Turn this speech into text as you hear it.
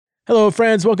Hello,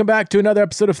 friends. Welcome back to another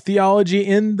episode of Theology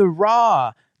in the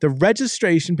Raw. The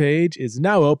registration page is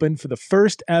now open for the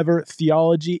first ever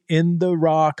Theology in the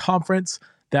Raw conference.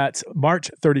 That's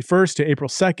March 31st to April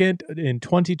 2nd in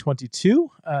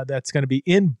 2022. That's going to be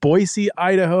in Boise,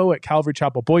 Idaho at Calvary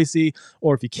Chapel, Boise.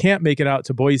 Or if you can't make it out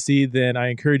to Boise, then I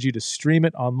encourage you to stream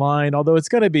it online, although it's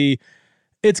going to be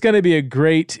a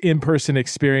great in-person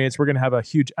experience. We're going to have a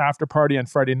huge after party on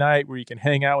Friday night where you can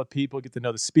hang out with people, get to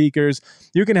know the speakers.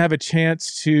 You're going to have a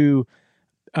chance to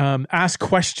ask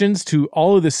questions to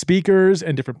all of the speakers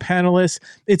and different panelists.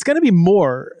 It's going to be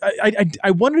more.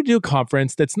 I wanted to do a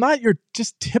conference that's not your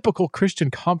just typical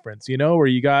Christian conference, where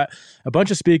you got a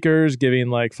bunch of speakers giving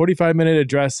like 45-minute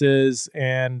addresses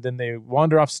and then they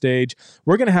wander off stage.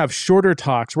 We're going to have shorter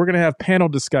talks. We're going to have panel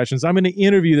discussions. I'm going to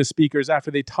interview the speakers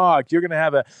after they talk. You're going to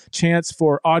have a chance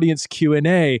for audience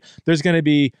Q&A. There's going to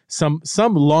be some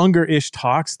longer-ish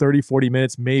talks, 30, 40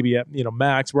 minutes, maybe at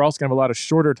max. We're also going to have a lot of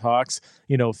shorter talks,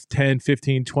 10,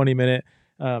 15, 20-minute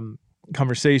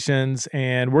conversations.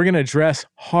 And we're going to address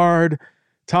hard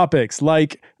topics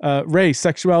like race,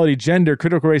 sexuality, gender,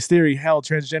 critical race theory, hell,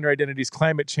 transgender identities,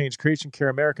 climate change, creation care,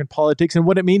 American politics, and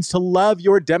what it means to love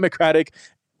your Democratic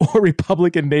or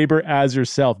Republican neighbor as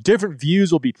yourself. Different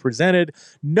views will be presented.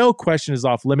 No question is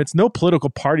off limits. No political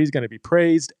party is going to be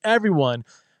praised. Everyone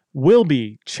will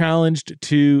be challenged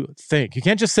to think. You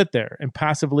can't just sit there and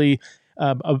passively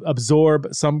absorb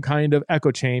some kind of echo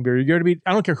chamber. You're going to be,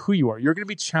 I don't care who you are, you're going to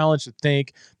be challenged to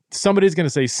think. Somebody's going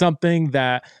to say something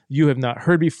that you have not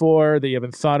heard before, that you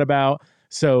haven't thought about.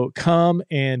 So come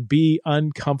and be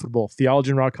uncomfortable.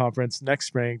 Theology and Raw Conference next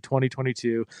spring,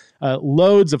 2022.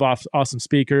 Loads of awesome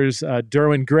speakers.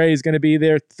 Derwin Gray is going to be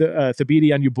there. Thabiti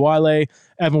Anyubwale.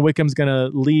 Evan Wickham's going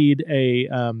to lead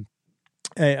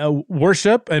a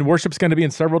worship, and worship's going to be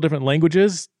in several different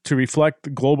languages to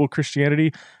reflect global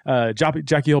Christianity.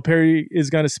 Jackie Hill Perry is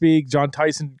going to speak. John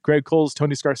Tyson, Greg Coles,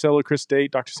 Tony Scarcello, Chris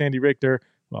Date, Dr. Sandy Richter.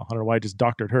 Well, I don't know why I just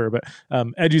doctored her, but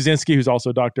Ed Uzinski, who's also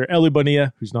a doctor. Eli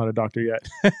Bonilla, who's not a doctor yet.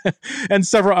 And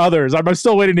several others. I'm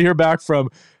still waiting to hear back from.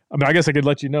 I guess I could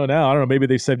let you know now. I don't know. Maybe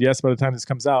they said yes by the time this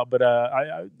comes out. But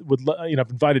I would, I've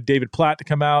invited David Platt to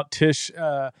come out. Tish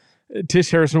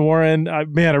Harrison Warren, I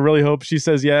really hope she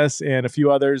says yes, and a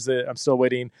few others that I'm still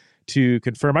waiting to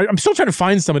confirm. I'm still trying to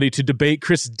find somebody to debate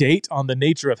Chris Date on the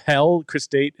nature of hell. Chris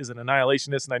Date is an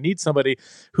annihilationist, and I need somebody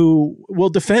who will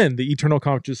defend the eternal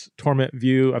conscious torment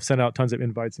view. I've sent out tons of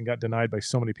invites and got denied by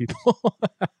so many people.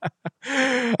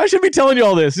 I should be telling you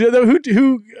all this.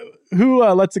 Who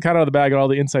lets the cat out of the bag and all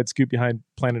the inside scoop behind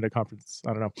planning a conference?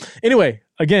 I don't know. Anyway,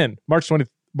 again, March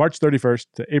 31st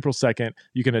to April 2nd,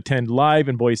 you can attend live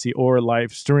in Boise or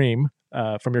live stream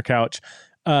from your couch.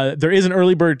 There is an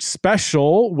early bird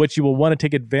special, which you will want to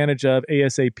take advantage of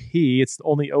ASAP. It's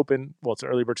only open, it's an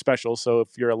early bird special, so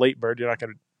if you're a late bird, you're not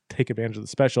going to take advantage of the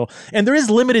special. And there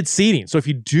is limited seating, so if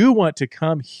you do want to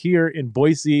come here in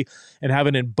Boise and have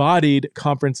an embodied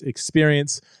conference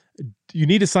experience, you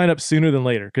need to sign up sooner than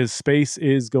later because space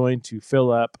is going to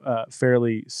fill up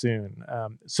fairly soon.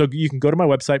 So you can go to my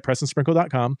website,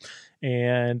 pressonsprinkle.com,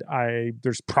 and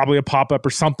there's probably a pop-up or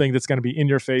something that's going to be in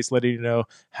your face letting you know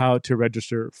how to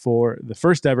register for the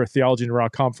first ever Theology in Raw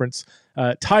Conference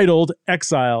titled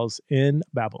Exiles in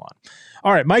Babylon.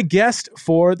 All right, my guest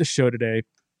for the show today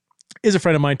is a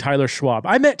friend of mine, Tyler Schwab.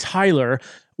 I met Tyler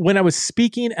when I was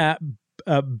speaking at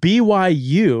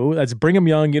BYU, that's Brigham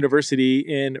Young University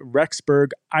in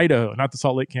Rexburg, Idaho. Not the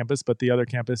Salt Lake campus, but the other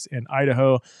campus in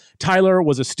Idaho. Tyler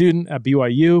was a student at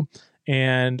BYU,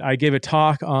 and I gave a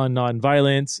talk on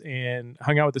nonviolence and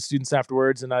hung out with the students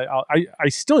afterwards. And I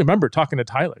still remember talking to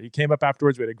Tyler. He came up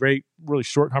afterwards. We had a great, really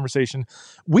short conversation.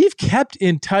 We've kept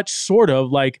in touch sort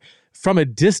of like from a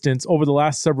distance over the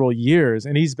last several years,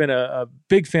 and he's been a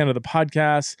big fan of the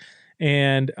podcast.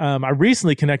 And I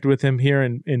recently connected with him here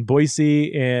in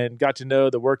Boise and got to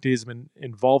know the work that he's been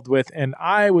involved with. And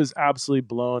I was absolutely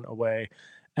blown away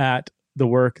at the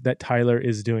work that Tyler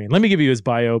is doing. Let me give you his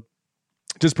bio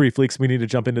just briefly because we need to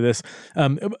jump into this.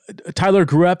 Tyler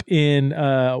grew up in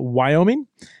Wyoming,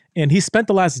 and he spent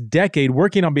the last decade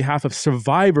working on behalf of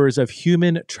survivors of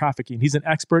human trafficking. He's an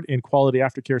expert in quality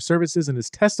aftercare services and has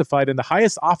testified in the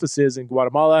highest offices in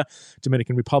Guatemala,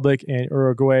 Dominican Republic, and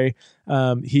Uruguay.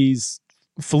 He's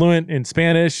fluent in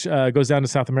Spanish, goes down to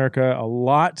South America a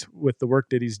lot with the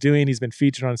work that he's doing. He's been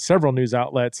featured on several news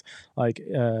outlets like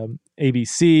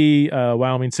ABC,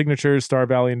 Wyoming Signatures, Star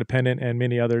Valley Independent, and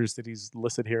many others that he's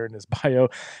listed here in his bio.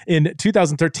 In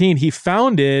 2013, he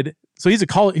founded So he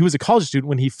was a college student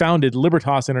when he founded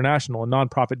Libertas International, a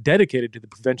nonprofit dedicated to the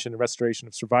prevention and restoration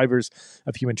of survivors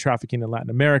of human trafficking in Latin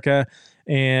America.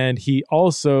 And he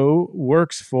also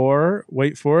works for,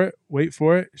 wait for it.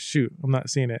 Shoot, I'm not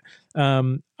seeing it.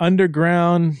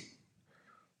 Underground.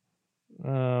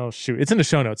 Oh, shoot. It's in the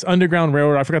show notes. Underground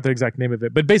Railroad. I forgot the exact name of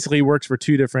it. But basically, he works for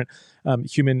two different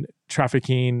human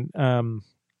trafficking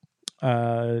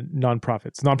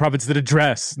nonprofits that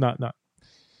address, not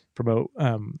promote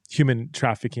human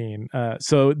trafficking.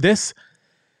 So this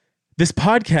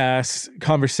podcast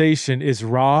conversation is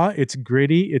raw, it's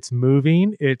gritty, it's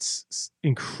moving, it's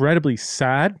incredibly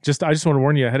sad. I just want to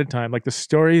warn you ahead of time, like the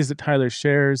stories that Tyler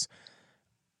shares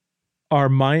are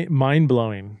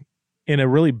mind-blowing in a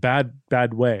really bad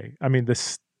way. I mean,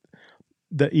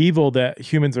 the evil that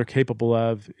humans are capable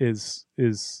of is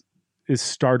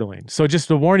startling. So just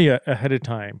to warn you ahead of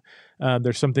time,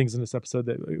 there's some things in this episode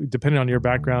that, depending on your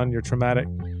background, your trauma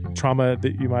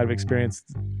that you might have experienced,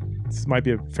 this might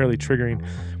be a fairly triggering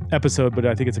episode, but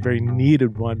I think it's a very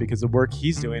needed one because the work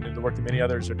he's doing and the work that many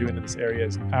others are doing in this area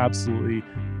is absolutely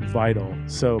vital.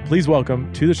 So please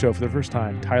welcome to the show for the first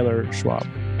time, Tyler Schwab.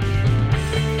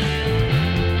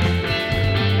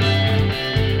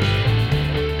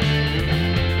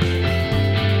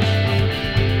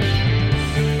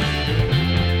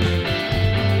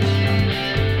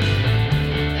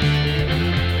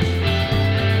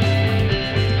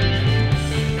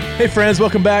 Hey friends,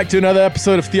 welcome back to another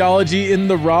episode of Theology in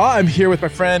the Raw. I'm here with my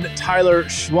friend Tyler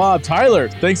Schwab. Tyler,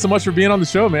 thanks so much for being on the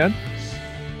show, man.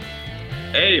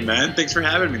 Hey man, thanks for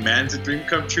having me, man. It's a dream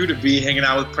come true to be hanging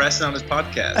out with Preston on this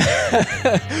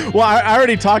podcast. Well, I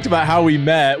already talked about how we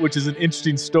met, which is an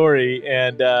interesting story,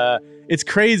 and it's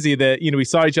crazy that we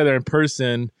saw each other in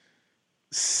person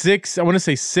 6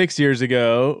 years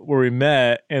ago, where we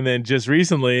met, and then just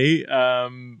recently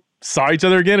saw each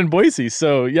other again in Boise.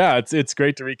 So yeah, it's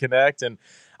great to reconnect. And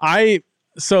I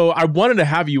wanted to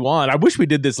have you on. I wish we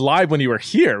did this live when you were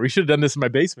here. We should have done this in my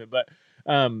basement, but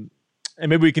and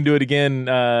maybe we can do it again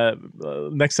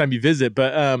next time you visit.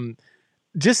 But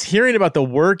just hearing about the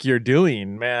work you're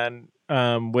doing, man,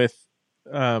 with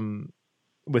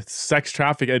sex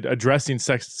trafficking, addressing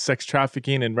sex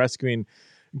trafficking and rescuing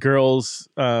girls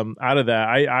out of that,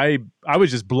 I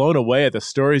was just blown away at the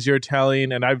stories you're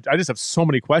telling, and I just have so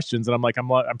many questions, and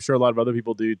I'm sure a lot of other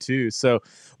people do too. So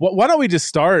why don't we just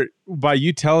start by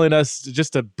you telling us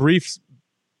just a brief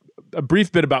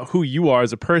bit about who you are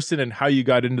as a person and how you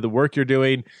got into the work you're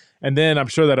doing, and then I'm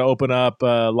sure that'll open up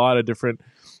a lot of different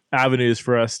avenues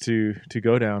for us to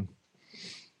go down.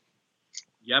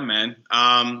 Yeah, man.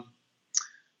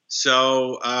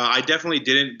 So I definitely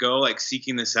didn't go like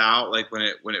seeking this out, like when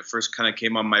it first kind of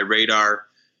came on my radar.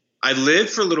 I lived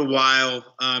for a little while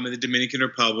in the Dominican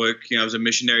Republic. I was a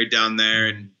missionary down there,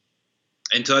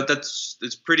 and so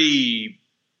it's pretty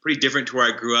different to where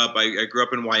I grew up. I grew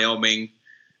up in Wyoming,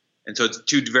 and so it's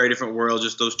two very different worlds,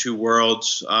 just those two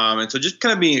worlds. And so just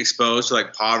kind of being exposed to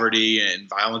like poverty and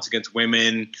violence against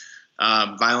women,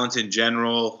 violence in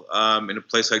general in a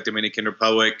place like Dominican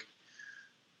Republic.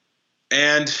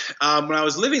 And when I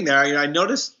was living there, I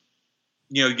noticed,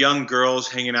 young girls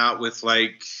hanging out with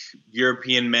like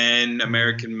European men,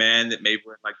 American men that maybe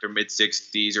were in like their mid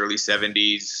 60s, early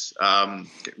 70s,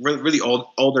 really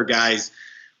older guys.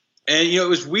 And, it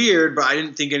was weird, but I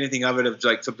didn't think anything of it of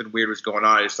like something weird was going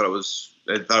on. I thought it was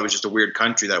just a weird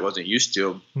country that I wasn't used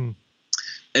to. And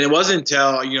it wasn't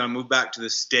until, I moved back to the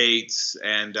States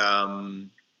and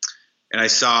I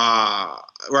saw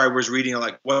where I was reading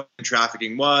like what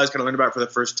trafficking was, kind of learned about it for the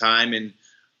first time. And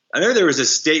I know there was a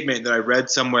statement that I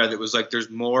read somewhere that was like, there's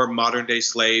more modern day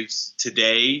slaves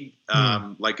today,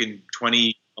 like in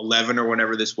 2011 or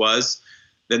whenever this was,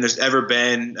 than there's ever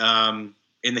been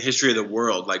in the history of the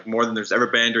world, like more than there's ever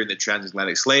been during the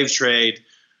transatlantic slave trade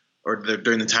or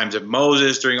during the times of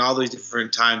Moses, during all these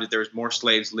different times that there was more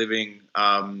slaves living.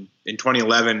 In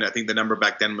 2011, I think the number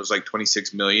back then was like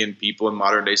 26 million people in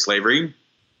modern day slavery.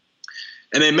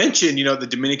 And they mentioned, the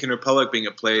Dominican Republic being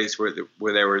a place where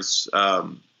there was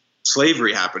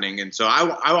slavery happening. And so I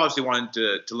obviously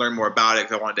wanted to learn more about it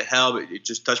because I wanted to help. It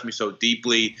just touched me so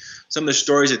deeply. Some of the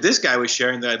stories that this guy was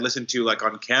sharing that I'd listened to like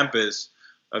on campus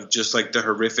of just like the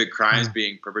horrific crimes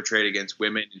being perpetrated against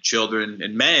women and children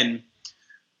and men.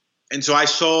 And so I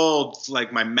sold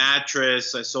like my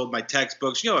mattress, I sold my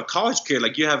textbooks. A college kid,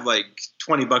 like you have like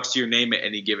 $20 to your name at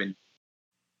any given.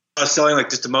 I was selling like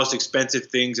just the most expensive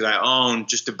things that I owned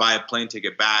just to buy a plane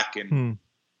ticket back. And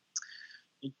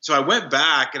so I went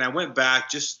back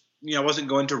just, I wasn't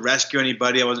going to rescue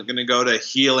anybody. I wasn't going to go to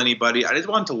heal anybody. I just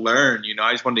wanted to learn,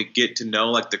 I just wanted to get to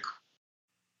know like that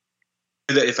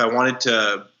if I wanted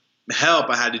to help,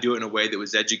 I had to do it in a way that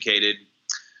was educated.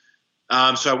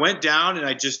 So I went down and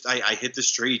I hit the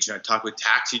streets and I talked with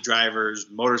taxi drivers,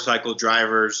 motorcycle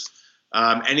drivers,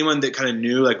 anyone that kind of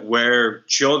knew like where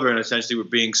children essentially were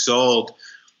being sold.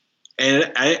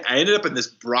 And I ended up in this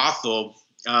brothel,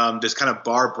 this kind of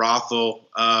bar brothel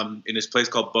in this place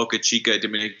called Boca Chica,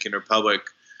 Dominican Republic.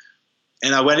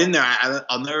 And I went in there.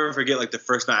 I'll never forget like the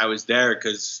first night I was there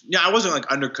because I wasn't like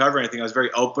undercover or anything. I was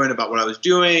very open about what I was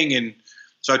doing. And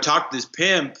so I talked to this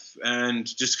pimp and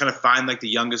just kind of find like the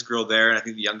youngest girl there. And I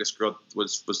think the youngest girl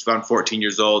was around 14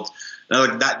 years old. And I was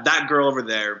like, that girl over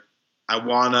there, I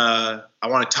wanna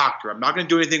talk to her. I'm not gonna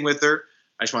do anything with her.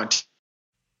 I just want to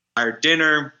buy her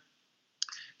dinner.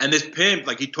 And this pimp,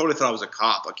 like he totally thought I was a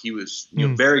cop. Like he was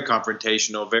very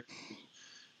confrontational,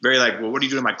 very like, well, what are you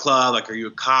doing in my club? Like, are you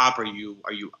a cop? Are you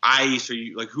ICE? Are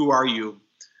you like, who are you?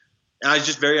 And I was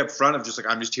just very upfront of just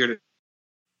like, I'm just here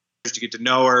to get to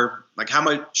know her. Like how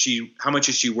much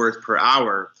is she worth per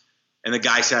hour? And the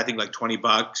guy said, I think like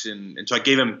 $20. And so I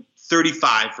gave him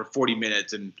 35 for 40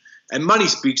 minutes. And money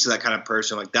speaks to that kind of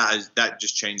person. Like that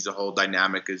just changed the whole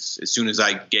dynamic. As soon as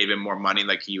I gave him more money,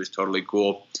 like he was totally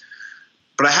cool.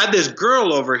 But I had this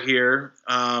girl over here.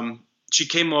 She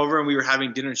came over and we were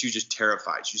having dinner and she was just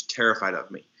terrified. She was terrified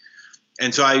of me.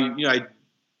 And so I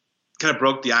kind of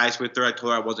broke the ice with her. I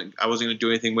told her I wasn't going to do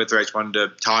anything with her. I just wanted to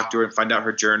talk to her and find out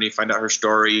her journey, find out her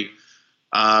story.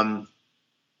 And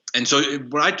so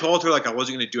when I told her like I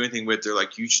wasn't going to do anything with her,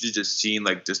 like you should have just seen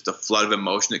like just the flood of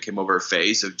emotion that came over her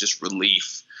face of just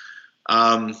relief.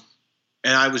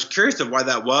 And I was curious of why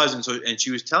that was. And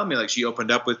she was telling me like she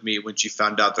opened up with me when she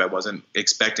found out that I wasn't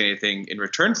expecting anything in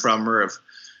return from her.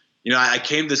 I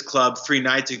came to this club 3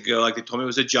 nights ago. Like they told me it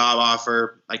was a job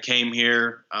offer. I came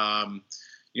here.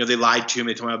 They lied to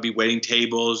me. They told me I'd be waiting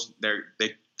tables. When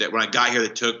I got here,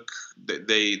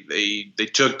 they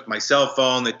took my cell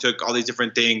phone. They took all these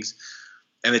different things,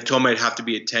 and they told me I'd have to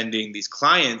be attending these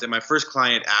clients. And my first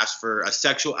client asked for a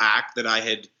sexual act that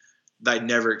I'd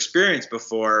never experienced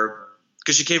before,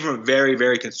 because she came from a very,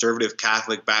 very conservative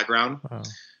Catholic background.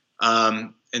 Wow.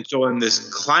 And so when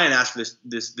this client asked for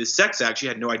this sex act, she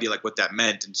had no idea like what that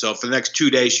meant. And so for the next 2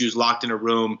 days, she was locked in a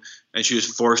room and she was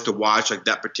forced to watch like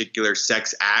that particular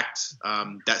sex act,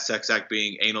 that sex act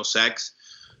being anal sex,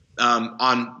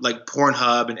 on like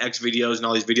Pornhub and X videos and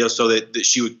all these videos, so that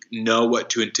she would know what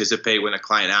to anticipate when a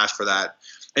client asked for that.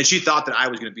 And she thought that I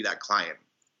was going to be that client.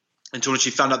 And so when she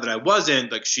found out that I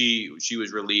wasn't, like she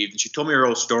was relieved. And she told me her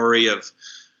whole story of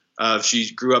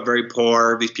she grew up very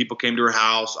poor. These people came to her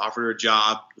house, offered her a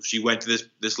job. She went to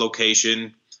this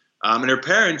location. And her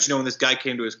parents, when this guy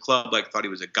came to his club, like thought he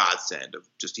was a godsend of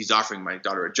just, he's offering my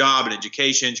daughter a job and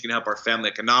education. She can help our family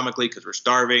economically because we're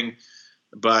starving.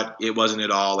 But it wasn't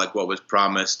at all like what was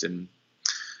promised. And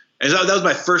so that was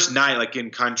my first night like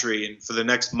in country. And for the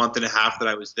next month and a half that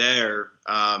I was there,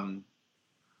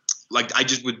 like I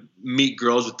just would meet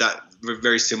girls with that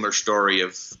very similar story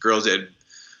of girls that had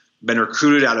been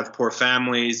recruited out of poor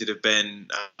families, that have been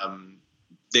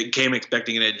that came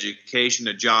expecting an education,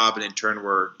 a job, and in turn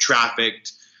were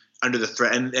trafficked under the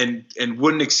threat and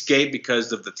wouldn't escape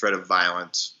because of the threat of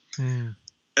violence. And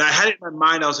I had it in my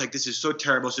mind. I was like, this is so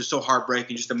terrible. This is so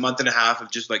heartbreaking. Just a month and a half of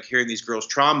just like hearing these girls'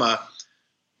 trauma.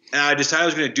 And I decided I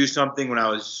was going to do something when I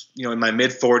was, in my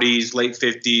mid 40s, late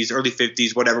 50s, early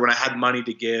 50s, whatever, when I had money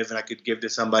to give and I could give to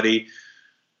somebody.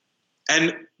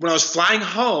 And when I was flying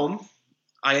home,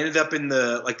 I ended up in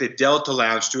the Delta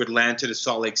Lounge through Atlanta to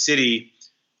Salt Lake City.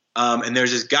 And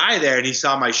there's this guy there, and he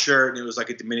saw my shirt, and it was like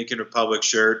a Dominican Republic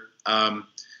shirt. And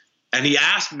he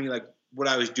asked me like what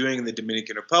I was doing in the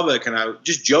Dominican Republic. And I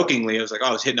just jokingly, I was like,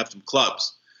 I was hitting up some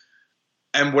clubs.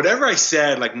 And whatever I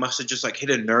said, like, must have just like hit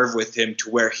a nerve with him to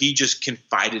where he just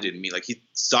confided in me. Like he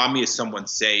saw me as someone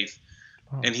safe.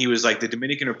 Oh. And he was like, the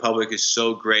Dominican Republic is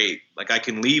so great. Like I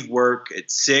can leave work at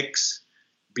 6,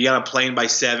 be on a plane by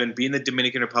 7, be in the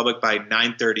Dominican Republic by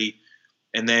 9:30,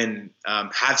 and then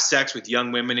have sex with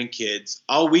young women and kids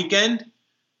all weekend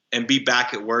and be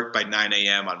back at work by 9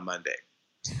 a.m. on Monday.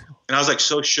 And I was like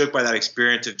so shook by that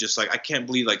experience of just like, I can't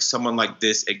believe like someone like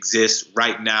this exists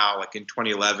right now, like in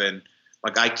 2011.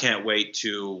 Like I can't wait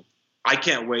until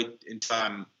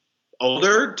I'm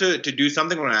older to do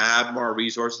something. When I have more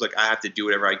resources, like I have to do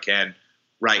whatever I can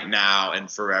right now and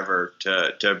forever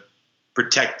to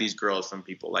protect these girls from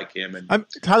people like him. And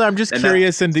Tyler, I'm just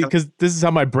curious, and because this is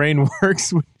how my brain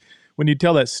works when you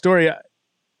tell that story.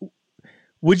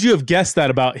 Would you have guessed that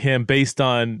about him based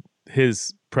on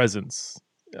his presence?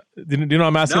 Do you know what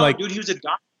I'm asking? No, like, dude, he was a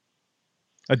doctor.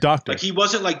 A doctor. Like he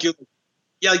wasn't like your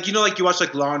Yeah, like, like you watch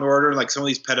like Law and Order, like some of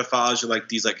these pedophiles are like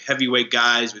these like heavyweight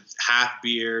guys with half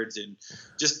beards and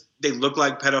just they look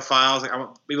like pedophiles. Like I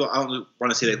don't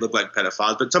want to say they look like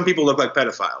pedophiles, but some people look like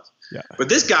pedophiles. Yeah. But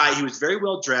this guy, he was very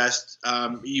well dressed.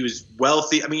 He was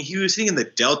wealthy. I mean, he was sitting in the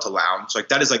Delta Lounge. Like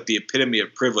that is like the epitome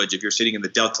of privilege if you're sitting in the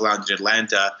Delta Lounge in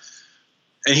Atlanta.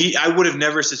 And I would have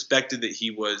never suspected that he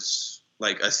was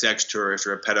like a sex tourist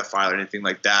or a pedophile or anything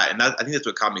like that. And I think that's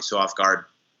what caught me so off guard.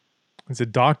 He's a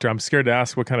doctor. I'm scared to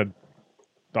ask what kind of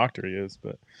doctor he is,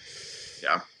 but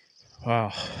yeah.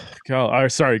 Wow. God, all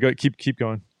right, sorry. Go keep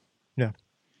going. Yeah.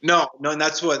 No, and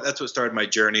that's what started my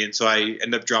journey. And so I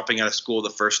ended up dropping out of school the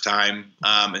first time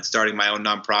and starting my own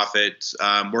nonprofit,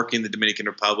 working in the Dominican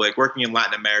Republic, working in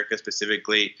Latin America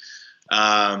specifically,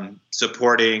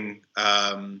 supporting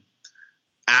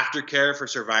aftercare for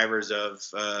survivors of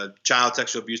child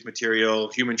sexual abuse material,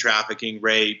 human trafficking,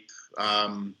 rape.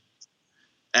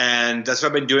 And that's what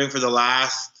I've been doing for the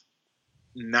last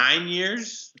 9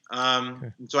 years.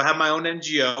 Okay. So I have my own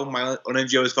NGO. My own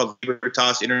NGO is called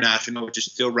Libertas International, which is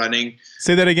still running.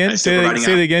 Say that again. Say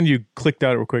it again. You clicked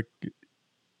out real quick.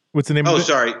 What's the name of it? Oh,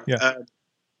 sorry. Yeah.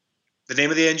 The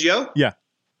name of the NGO? Yeah.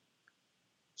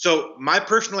 So my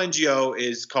personal NGO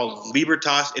is called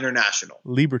Libertas International.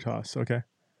 Libertas. Okay.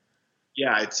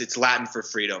 Yeah, it's Latin for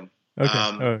freedom.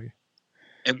 Okay.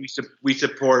 And we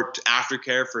support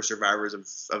aftercare for survivors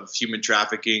of human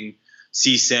trafficking,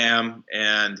 CSAM,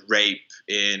 and rape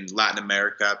in Latin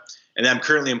America. And I'm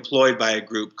currently employed by a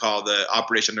group called the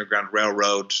Operation Underground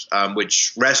Railroad,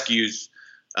 which rescues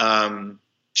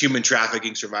human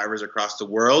trafficking survivors across the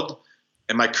world.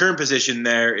 And my current position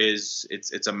there is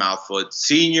it's a mouthful. It's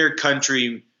Senior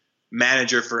Country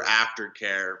Manager for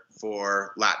Aftercare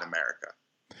for Latin America.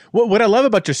 Well, what I love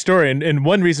about your story, and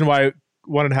one reason why I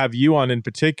wanted to have you on in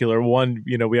particular, one,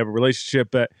 we have a relationship,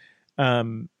 but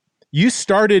you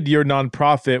started your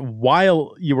nonprofit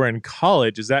while you were in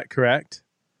college. Is that correct?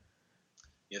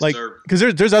 Yes, sir.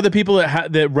 Because there's other people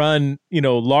that run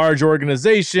large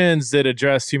organizations that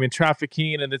address human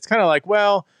trafficking, and it's kind of like,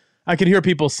 well, I could hear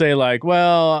people say like,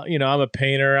 well, I'm a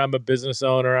painter, I'm a business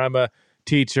owner, I'm a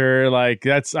teacher, like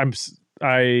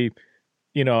I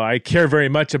care very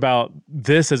much about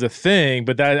this as a thing,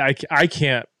 but that I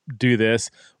can't do this.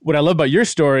 What I love about your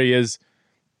story is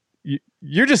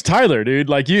you're just Tyler, dude.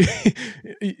 Like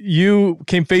you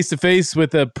came face to face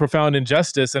with a profound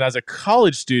injustice, and as a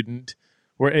college student,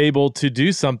 were able to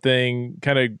do something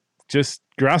kind of just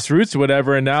grassroots or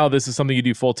whatever. And now this is something you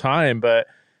do full time. But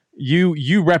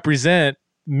you represent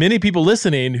many people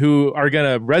listening who are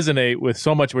going to resonate with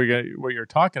so much what you're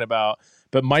talking about,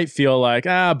 but might feel like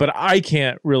but I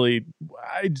can't really.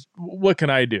 What can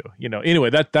I do?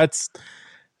 Anyway, that's.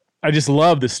 I just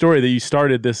love the story that you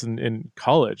started this in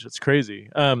college. It's crazy.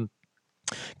 Can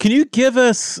you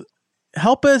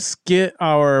help us get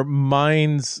our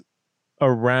minds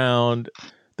around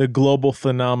the global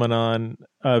phenomenon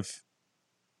of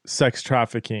sex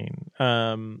trafficking?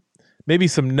 Maybe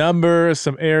some numbers,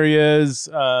 some areas,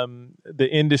 the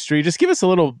industry. Just give us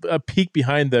a peek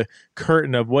behind the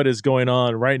curtain of what is going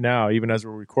on right now, even as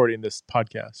we're recording this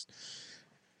podcast.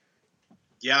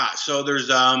 Yeah, so there's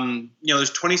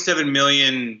 27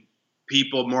 million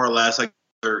people, more or less, like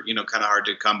they're kind of hard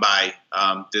to come by,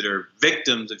 that are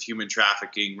victims of human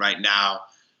trafficking right now.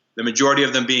 The majority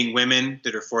of them being women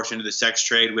that are forced into the sex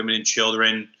trade, women and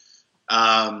children.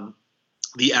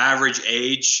 The average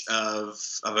age of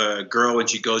a girl when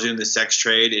she goes into the sex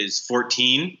trade is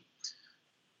 14.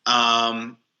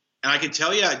 And I can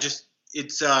tell you,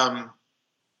 it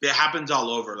happens all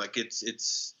over. Like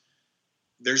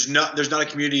there's not a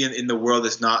community in the world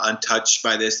that's not untouched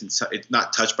by this, and it's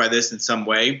not touched by this in some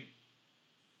way.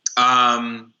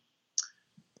 The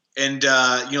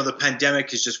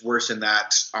pandemic is just worse than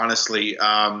that, honestly,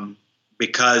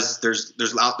 because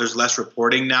there's less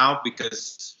reporting now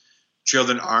because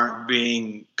children aren't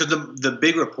being, because the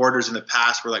big reporters in the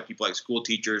past were like people like school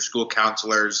teachers, school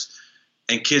counselors,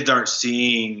 and kids aren't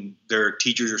seeing their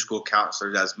teachers or school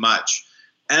counselors as much.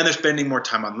 And they're spending more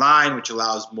time online, which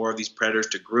allows more of these predators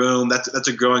to groom. That's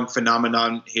a growing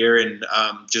phenomenon here. And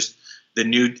just the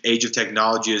new age of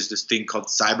technology is this thing called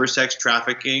cyber sex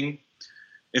trafficking.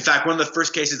 In fact, one of the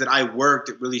first cases that I worked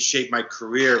that really shaped my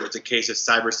career was a case of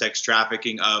cyber sex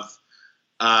trafficking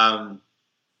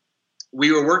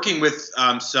we were working with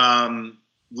some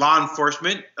law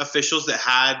enforcement officials that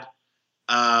had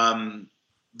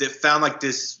that found like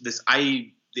the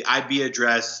IP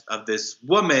address of this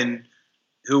woman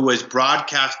who was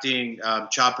broadcasting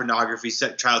child pornography,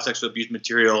 child sexual abuse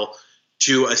material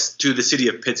to the city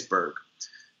of Pittsburgh.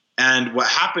 And what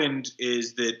happened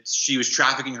is that she was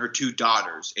trafficking her two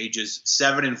daughters, ages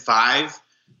 7 and 5,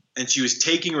 and she was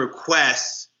taking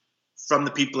requests from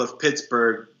the people of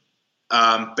Pittsburgh,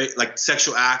 like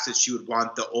sexual acts that she would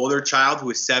want the older child, who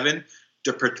was 7,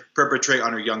 to perpetrate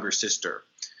on her younger sister.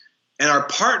 And our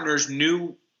partners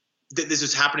knew that this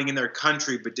was happening in their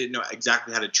country, but didn't know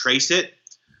exactly how to trace it.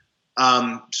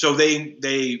 So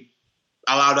they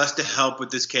allowed us to help with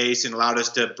this case and allowed us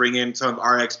to bring in some of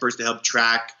our experts to help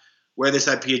track where this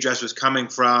IP address was coming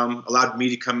from, allowed me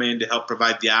to come in to help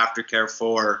provide the aftercare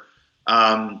for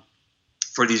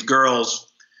these girls.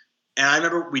 And I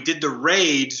remember we did the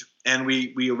raid, and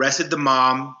we arrested the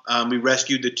mom. We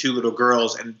rescued the 2 little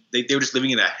girls, and they were just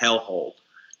living in a hellhole.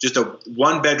 Just a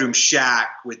 1-bedroom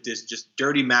shack with this just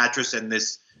dirty mattress and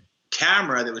this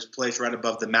camera that was placed right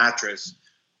above the mattress.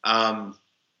 And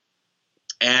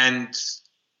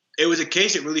it was a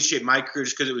case that really shaped my career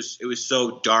just because it was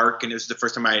so dark, and it was the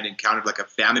first time I had encountered like a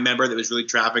family member that was really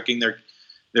trafficking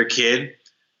their kid,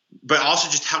 but also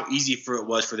just how easy it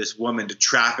was for this woman to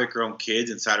traffic her own kids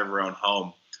inside of her own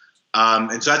home.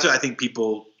 And so that's what I think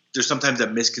there's sometimes a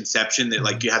misconception that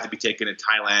like you have to be taken to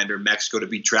Thailand or Mexico to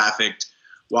be trafficked.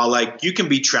 While like you can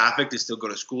be trafficked and still go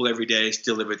to school every day,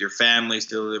 still live with your family,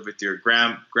 still live with your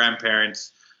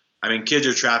grandparents. I mean, kids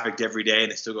are trafficked every day,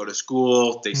 and they still go to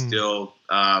school. They still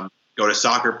go to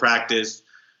soccer practice.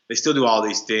 They still do all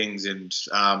these things. And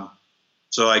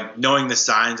so like knowing the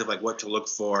signs of like what to look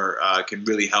for can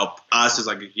really help us as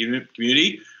like a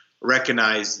community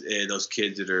recognize those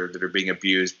kids that are being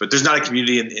abused. But there's not a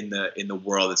community in the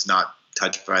world that's not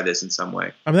touched by this in some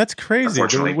way. I mean, that's crazy.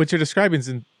 What you're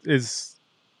describing is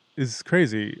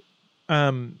crazy.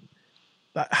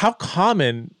 How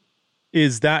common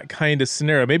is that kind of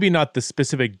scenario? Maybe not the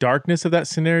specific darkness of that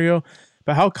scenario,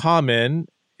 but how common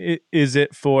is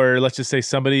it for, let's just say,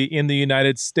 somebody in the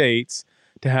United States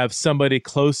to have somebody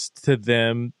close to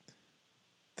them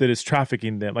that is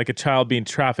trafficking them, like a child being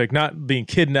trafficked, not being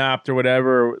kidnapped or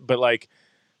whatever, but like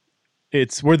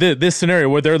it's where this scenario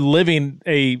where they're living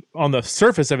on the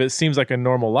surface of it seems like a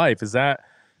normal life. Is that,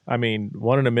 I mean,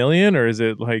 1 in a million, or is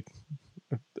it like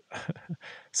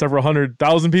several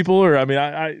 100,000 people? Or, I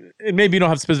mean, maybe you don't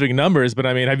have specific numbers, but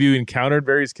I mean, have you encountered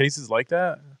various cases like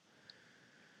that?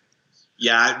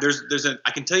 Yeah,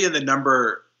 I can tell you the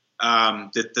number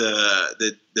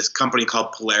that this company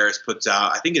called Polaris puts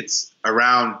out. I think it's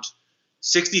around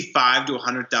 65 to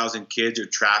 100,000 kids are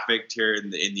trafficked here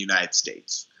in the United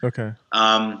States. Okay.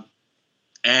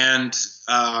 And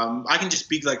I can just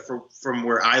speak like from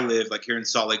where I live, like here in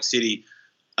Salt Lake City,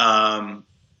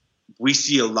 we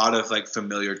see a lot of like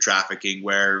familiar trafficking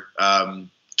where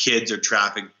kids are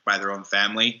trafficked by their own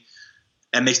family,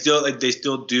 and they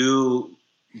still do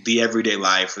the everyday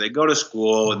life. They go to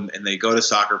school and they go to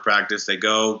soccer practice, they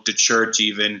go to church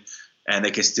even, and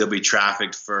they can still be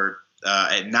trafficked for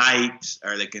at night,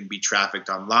 or they can be trafficked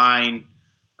online.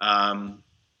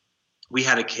 We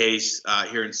had a case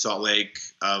here in Salt Lake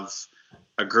of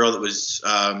a girl that was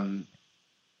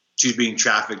she was being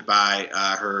trafficked by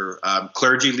her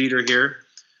clergy leader here,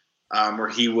 where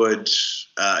he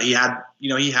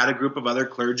had a group of other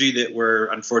clergy that were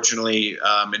unfortunately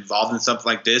involved in something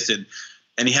like this, and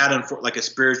he had like a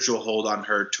spiritual hold on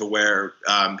her to where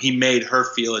he made her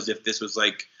feel as if this was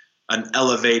like an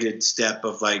elevated step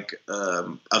of like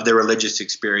of their religious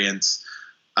experience.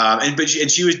 And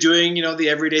she was doing, the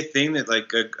everyday thing that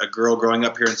like a girl growing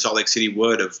up here in Salt Lake City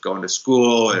would, of going to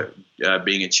school,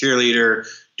 being a cheerleader,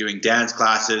 doing dance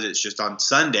classes. It's just on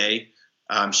Sunday,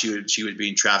 she was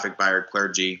being trafficked by her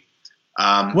clergy.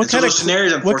 What kind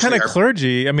of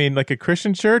clergy? I mean, like a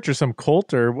Christian church or some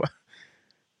cult, or what?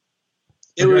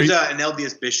 It was an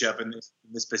LDS bishop in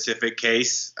this specific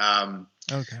case.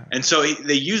 Okay. And so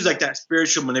they used like that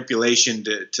spiritual manipulation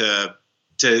to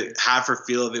have her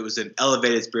feel that it was an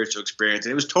elevated spiritual experience.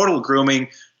 And it was total grooming,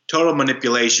 total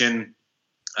manipulation.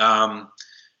 And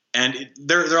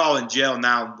they're all in jail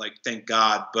now, like, thank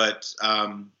God. But,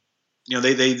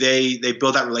 they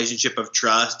built that relationship of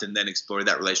trust and then exploited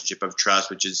that relationship of trust,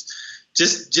 which is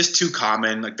just too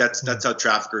common. Like that's how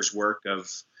traffickers work.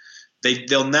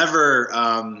 They'll never,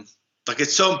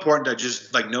 it's so important to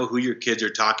just like know who your kids are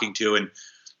talking to. And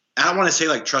I don't want to say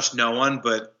like trust no one,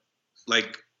 but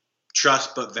like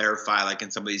trust but verify, like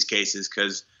in some of these cases.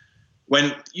 Because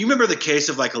when you remember the case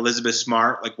of like Elizabeth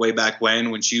Smart, like way back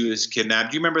when she was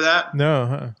kidnapped, do you remember that? No.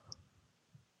 Huh?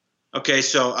 Okay.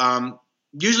 So,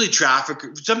 usually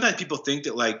sometimes people think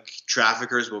that like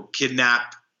traffickers will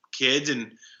kidnap kids,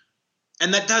 and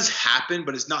that does happen,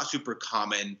 but it's not super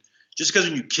common. Just because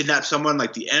when you kidnap someone,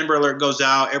 like the Amber Alert goes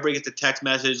out, everybody gets a text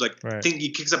message, like right. I think it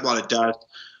kicks up a lot of dust.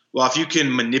 Well, if you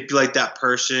can manipulate that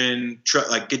person,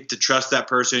 get to trust that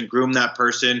person, groom that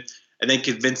person, and then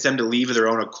convince them to leave of their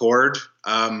own accord,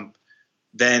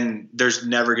 then there's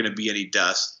never going to be any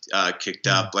dust kicked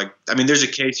up. Like, I mean, there's a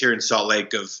case here in Salt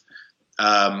Lake of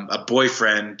a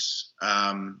boyfriend,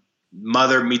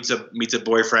 mother meets a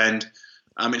boyfriend,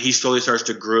 and he slowly starts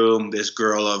to groom this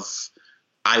girl of,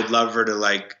 I'd love her to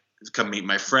like come meet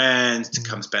my friends, to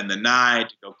come spend the night,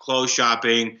 to go clothes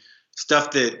shopping,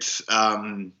 stuff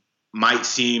that might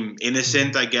seem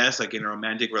innocent, I guess, like in a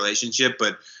romantic relationship.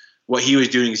 But what he was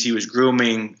doing is he was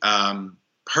grooming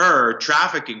her,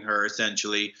 trafficking her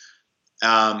essentially,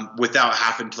 without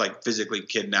having to like physically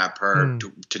kidnap her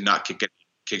to not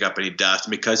kick up any dust.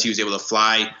 And because he was able to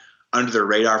fly under the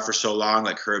radar for so long,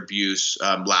 like her abuse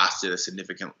lasted a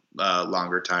significant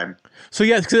longer time. So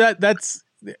yeah, because that's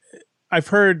I've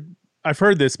heard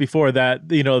this before, that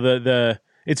the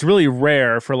it's really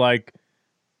rare for, like,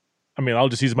 I mean, I'll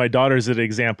just use my daughters as an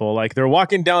example. Like, they're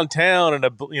walking downtown and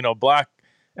a black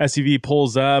SUV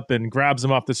pulls up and grabs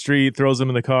them off the street, throws them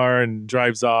in the car, and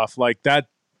drives off. Like, that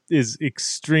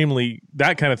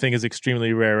kind of thing is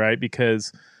extremely rare, right?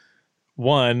 Because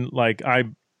one, like,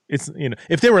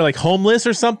 if they were like homeless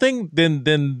or something, then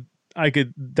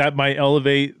that might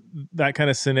elevate that kind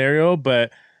of scenario.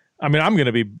 But I mean, I'm going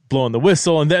to be blowing the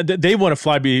whistle, and they want to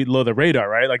fly below the radar,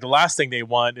 right? Like, the last thing they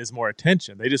want is more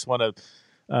attention. They just want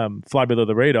to fly below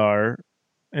the radar.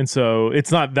 And so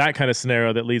it's not that kind of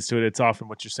scenario that leads to it. It's often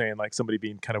what you're saying, like somebody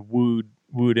being kind of wooed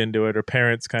into it, or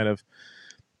parents kind of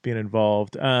being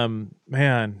involved.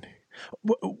 Man,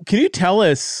 can you tell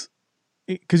us,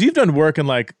 because you've done work in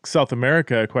like South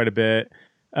America quite a bit,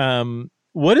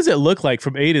 what does it look like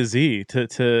from A to Z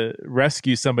to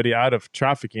rescue somebody out of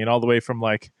trafficking, all the way from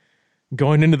like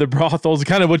going into the brothels,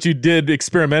 kind of what you did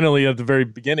experimentally at the very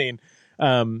beginning,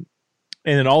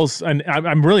 and then also, and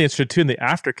I'm really interested too in the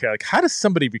aftercare. Like, how does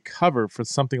somebody recover from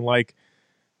something like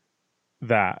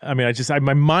that? I mean,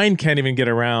 my mind can't even get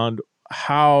around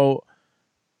how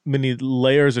many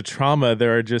layers of trauma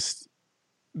there are. Just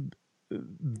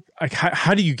like,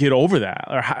 how do you get over that,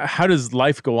 or how does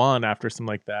life go on after something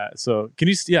like that? So can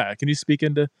you speak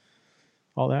into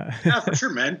all that? Yeah, for sure,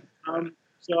 man.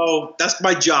 So that's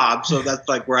my job. So that's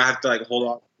like where I have to like hold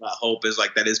on to that hope, is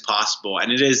like that is possible,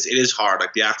 and it is hard.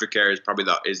 Like, the aftercare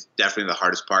is definitely the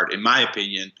hardest part, in my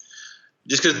opinion,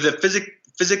 just because the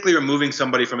physically removing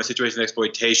somebody from a situation of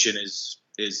exploitation is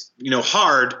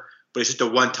hard, but it's just a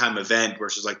one-time event,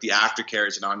 versus like the aftercare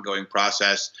is an ongoing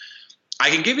process.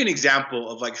 I can give you an example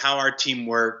of like how our team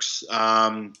works.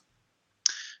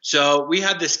 So we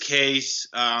had this case.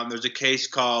 There's a case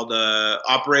called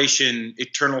Operation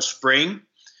Eternal Spring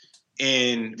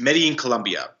in Medellin,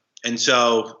 Colombia. And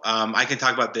so I can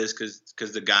talk about this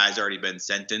because the guy's already been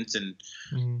sentenced. And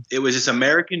it was this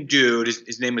American dude.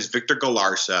 His name was Victor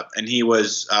Galarza, and he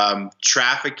was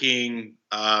trafficking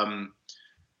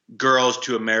girls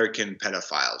to American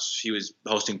pedophiles. He was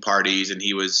hosting parties, and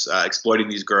he was exploiting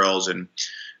these girls. And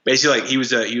basically, like, he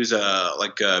was a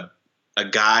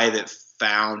guy that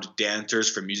found dancers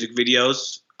for music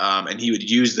videos, and he would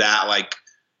use that like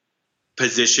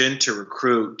position to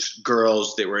recruit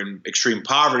girls that were in extreme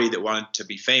poverty that wanted to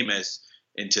be famous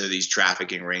into these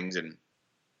trafficking rings.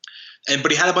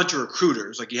 But he had a bunch of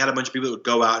recruiters. Like, he had a bunch of people that would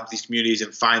go out to these communities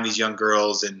and find these young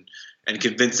girls and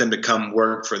convince them to come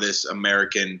work for this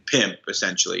American pimp,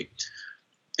 essentially.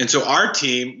 And so our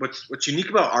team, what's unique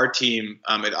about our team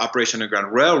at Operation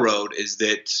Underground Railroad is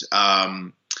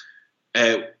that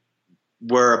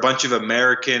we're a bunch of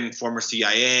American, former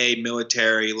CIA,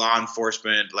 military, law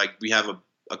enforcement. Like, we have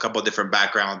a couple of different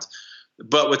backgrounds.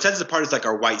 But what sets us apart is like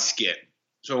our white skin.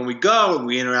 So when we go and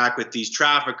we interact with these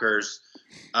traffickers,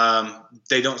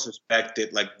 they don't suspect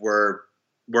that like we're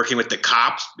working with the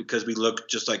cops, because we look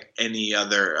just like any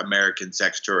other American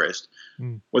sex tourist.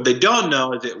 What they don't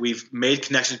know is that we've made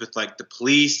connections with like the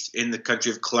police in the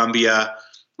country of Colombia.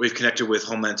 We've connected with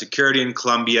Homeland Security in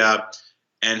Colombia,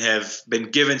 and have been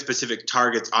given specific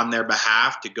targets on their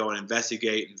behalf to go and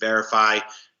investigate and verify,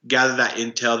 gather that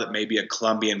intel that maybe a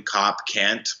Colombian cop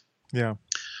can't. Yeah.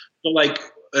 So like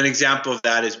an example of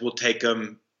that is we'll take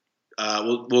them,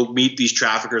 we'll meet these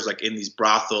traffickers like in these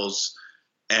brothels,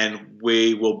 and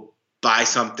we will buy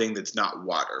something that's not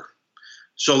water.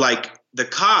 So like the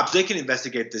cops, they can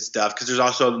investigate this stuff because there's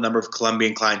also a number of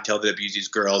Colombian clientele that abuse these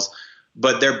girls.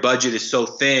 But their budget is so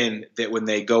thin that when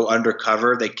they go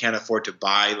undercover, they can't afford to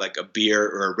buy like a beer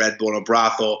or a Red Bull in a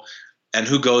brothel. And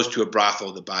who goes to a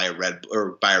brothel to buy a Red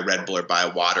Bull or buy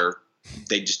a water?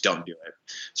 They just don't do it.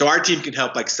 So our team can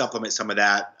help like supplement some of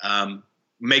that,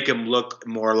 make them look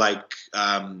more like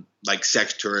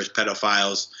sex tourists,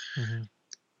 pedophiles.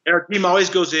 Our team always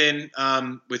goes in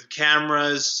with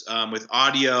cameras, with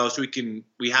audio, so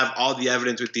we have all the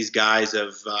evidence with these guys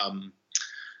of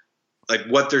like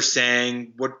what they're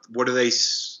saying, what are they,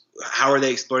 how are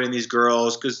they exploiting these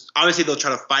girls? Because obviously they'll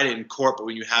try to fight it in court, but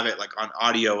when you have it like on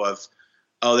audio of,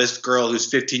 oh, this girl who's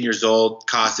 15 years old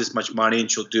costs this much money and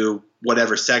she'll do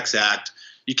whatever sex act,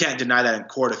 you can't deny that in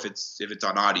court if it's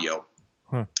on audio.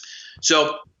 Huh.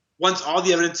 So once all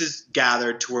the evidence is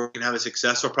gathered to where we can have a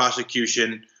successful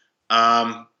prosecution,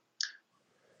 our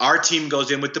team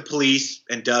goes in with the police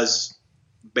and does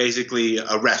basically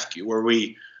a rescue where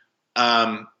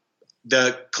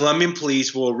the Colombian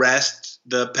police will arrest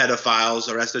the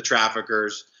pedophiles, arrest the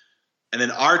traffickers, and then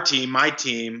our team, my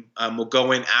team, will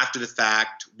go in after the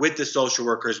fact with the social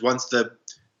workers once the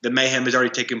mayhem has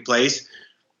already taken place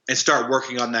and start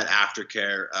working on that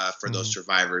aftercare for those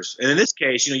survivors. And in this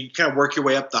case, you kind of work your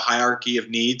way up the hierarchy of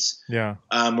needs. Yeah.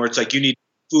 Where it's like you need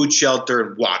food, shelter,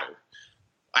 and water.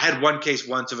 I had one case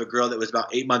once of a girl that was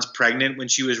about 8 months pregnant when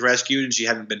she was rescued, and she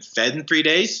hadn't been fed in 3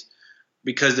 days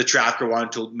because the trafficker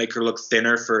wanted to make her look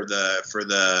thinner for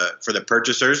the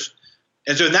purchasers.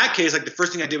 And so in that case, like the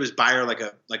first thing I did was buy her like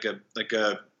a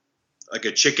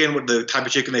chicken, with the type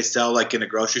of chicken they sell like in a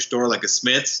grocery store, like a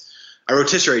Smith's, a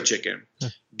rotisserie chicken.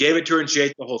 Gave it to her and she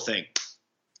ate the whole thing.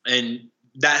 And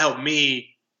that helped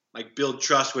me like build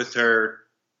trust with her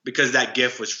because that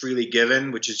gift was freely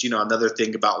given, which is, another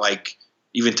thing about like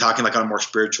even talking like on a more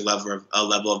spiritual level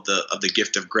of the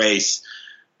gift of grace.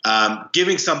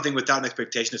 Giving something without an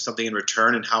expectation of something in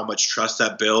return and how much trust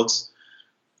that builds.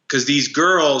 Because these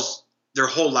girls, their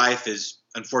whole life is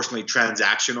unfortunately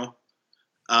transactional.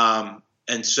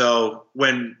 And so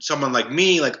when someone like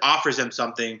me like offers them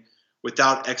something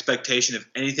without expectation of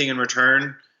anything in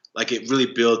return, like it really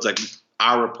builds like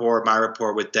our rapport, my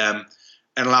rapport with them,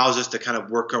 and allows us to kind of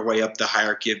work our way up the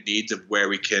hierarchy of needs of where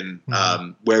we can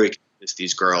assist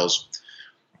these girls.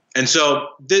 And so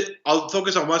I'll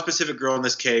focus on one specific girl in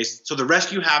this case. So the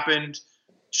rescue happened.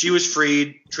 She was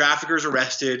freed, traffickers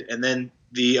arrested, and then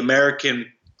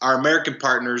our American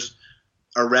partners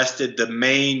arrested the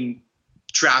main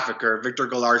trafficker, Victor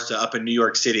Galarza, up in New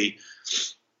York City.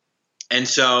 And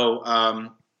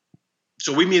so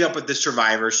so we meet up with this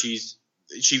survivor. She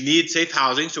needed safe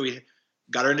housing, so we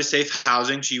got her into safe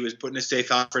housing. She was put in a safe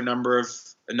house for a number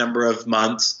of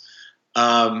months.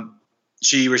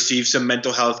 She received some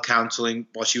mental health counseling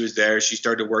while she was there. She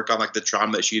started to work on like the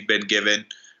trauma that she had been given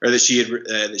or that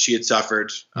she had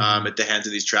suffered at the hands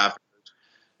of these traffickers.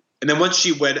 And then once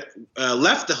she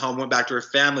left the home, went back to her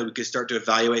family, we could start to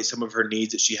evaluate some of her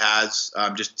needs that she has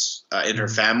in her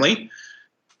family.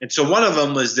 And so one of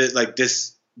them was that like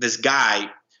this guy,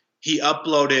 he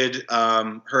uploaded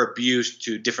her abuse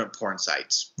to different porn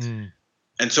sites. And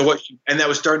so that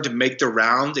was starting to make the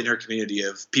round in her community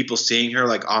of people seeing her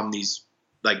like on these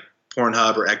like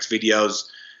Pornhub or X videos.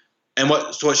 And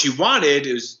what she wanted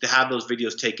is to have those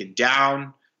videos taken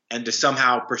down and to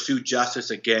somehow pursue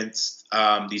justice against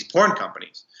these porn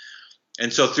companies.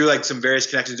 And so through like some various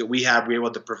connections that we have, we were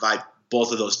able to provide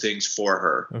both of those things for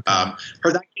her. Okay.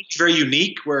 That case is very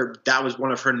unique where that was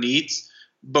one of her needs,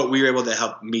 but we were able to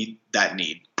help meet that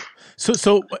need.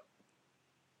 So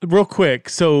real quick.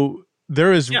 So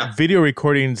there is video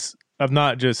recordings of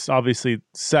not just obviously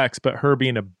sex, but her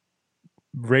being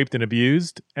raped and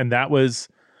abused. And that was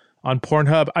on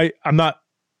Pornhub. I'm not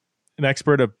an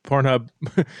expert of Pornhub.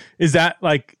 Is that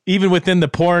like even within the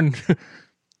porn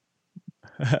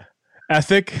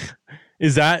ethic,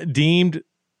 is that deemed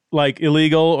like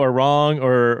illegal or wrong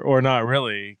or not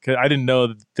really? 'Cause I didn't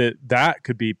know that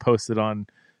could be posted on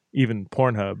even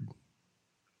Pornhub.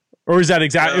 Or is that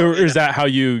or is that how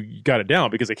you got it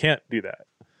down? Because they can't do that.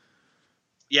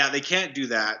 Yeah, they can't do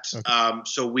that. Okay.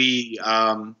 So we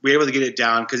were able to get it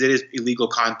down because it is illegal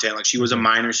content. Like she was a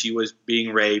minor, she was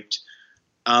being raped.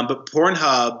 But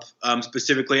Pornhub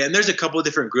specifically, and there's a couple of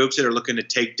different groups that are looking to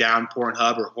take down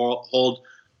Pornhub or hold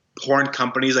porn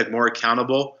companies like more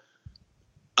accountable,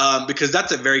 because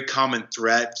that's a very common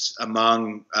threat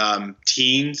among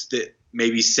teens that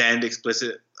maybe send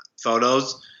explicit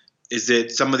photos. Is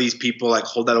that some of these people like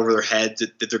hold that over their heads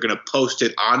that they're going to post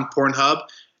it on Pornhub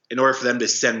in order for them to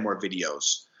send more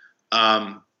videos.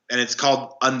 And it's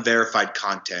called unverified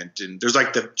content. And there's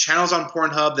like the channels on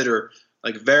Pornhub that are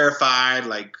like verified,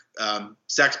 like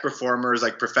sex performers,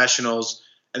 like professionals.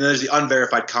 And then there's the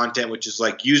unverified content, which is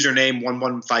like username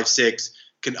 1156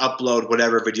 can upload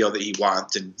whatever video that he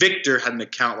wants. And Victor had an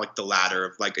account like the latter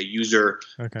of like a user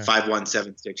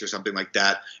 5176 or something like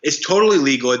that. It's totally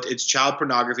legal. It's child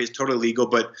pornography. It's totally legal,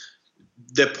 but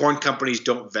the porn companies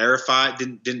didn't verify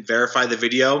the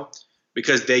video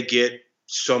because they get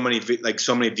so many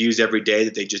views every day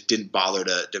that they just didn't bother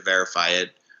to verify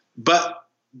it. But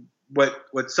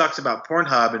what sucks about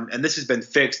Pornhub, and this has been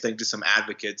fixed thanks to some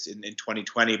advocates in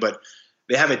 2020, but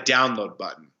they have a download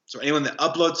button. So anyone that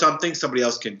uploads something, somebody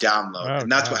else can download. Oh,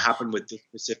 and that's what happened with this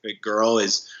specific girl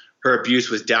is her abuse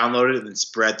was downloaded and then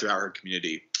spread throughout her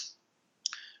community.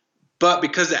 But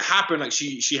because it happened, like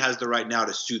she has the right now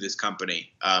to sue this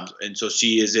company. And so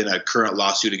she is in a current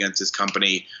lawsuit against this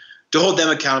company to hold them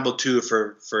accountable too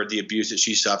for the abuse that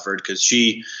she suffered, because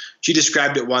she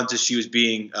described it once as she was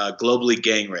being globally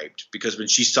gang raped, because when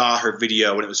she saw her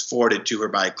video, when it was forwarded to her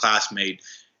by a classmate,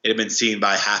 it had been seen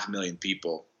by 500,000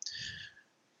 people.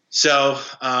 So,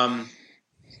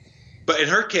 but in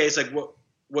her case, like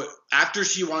what after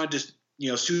she wanted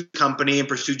to sue the company and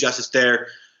pursue justice there,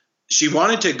 she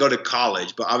wanted to go to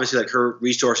college, but obviously like her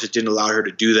resources didn't allow her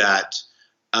to do that.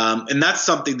 And that's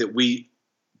something that we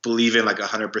believe in like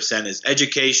 100% is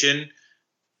education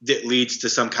that leads to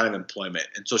some kind of employment.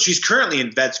 And so she's currently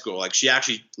in vet school. Like she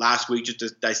actually last week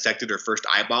just dissected her first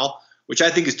eyeball, which I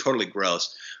think is totally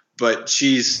gross, but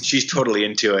she's totally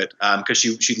into it because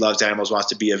she loves animals, wants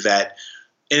to be a vet.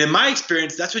 And in my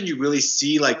experience, that's when you really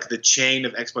see like the chain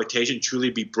of exploitation truly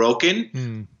be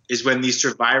broken is when these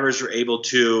survivors are able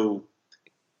to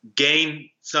gain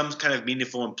some kind of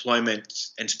meaningful employment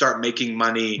and start making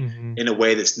money in a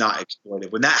way that's not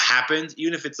exploitive. When that happens,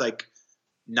 even if it's like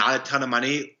not a ton of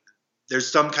money, there's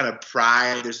some kind of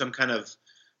pride, there's some kind of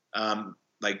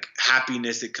like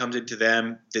happiness that comes into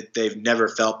them that they've never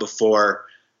felt before.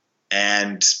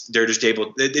 And they're just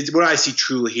able – it's when I see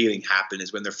true healing happen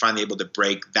is when they're finally able to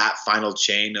break that final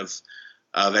chain of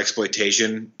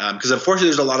exploitation. Because unfortunately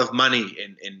there's a lot of money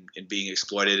in being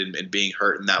exploited and being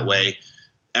hurt in that way.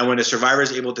 And when a survivor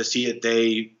is able to see that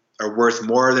they are worth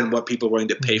more than what people are willing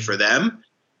to pay for them,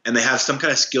 and they have some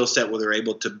kind of skill set where they're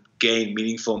able to gain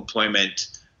meaningful employment,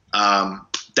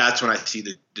 that's when I see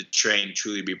the train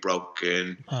truly be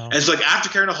broken. Oh. And so like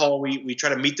Aftercare in a Whole, we try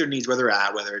to meet their needs where they're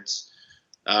at, whether it's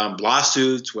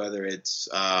lawsuits, whether it's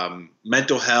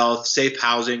mental health, safe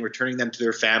housing, returning them to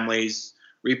their families,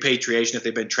 repatriation if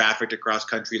they've been trafficked across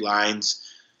country lines.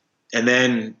 And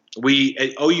then we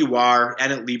at OUR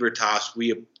and at Libertas,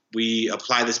 we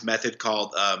apply this method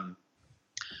called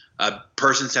a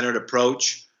person-centered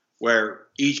approach, where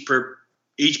each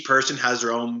person has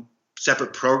their own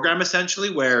separate program, essentially,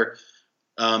 where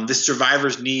this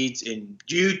survivor's needs in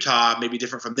Utah may be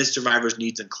different from this survivor's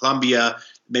needs in Colombia,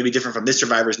 maybe different from this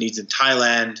survivor's needs in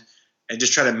Thailand, and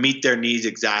just try to meet their needs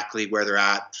exactly where they're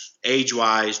at,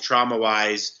 age-wise,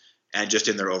 trauma-wise, and just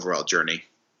in their overall journey.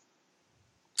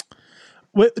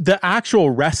 What the actual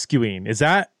rescuing is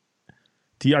that?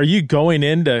 Are you going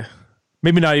into,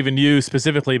 maybe not even you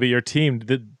specifically, but your team?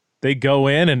 Did they go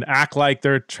in and act like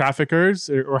they're traffickers,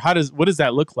 or what does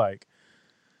that look like?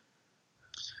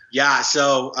 Yeah,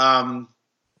 so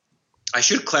I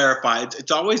should clarify.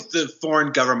 It's always the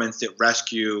foreign governments that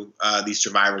rescue these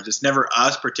survivors. It's never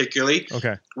us particularly.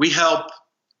 Okay. We help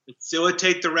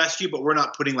facilitate the rescue, but we're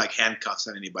not putting like handcuffs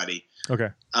on anybody.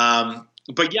 Okay.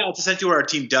 But yeah, it's essentially what our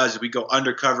team does. Is we go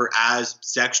undercover as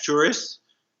sex tourists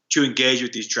to engage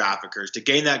with these traffickers, to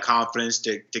gain that confidence,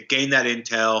 to gain that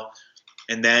intel,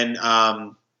 and then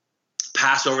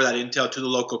pass over that intel to the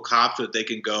local cops so that they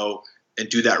can go and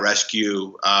do that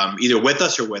rescue either with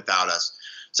us or without us.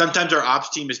 Sometimes our ops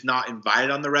team is not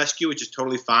invited on the rescue, which is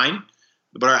totally fine.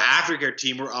 But our aftercare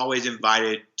team, we're always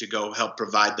invited to go help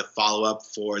provide the follow-up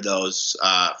for those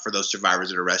survivors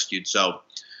that are rescued. So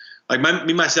like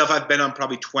myself, I've been on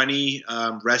probably 20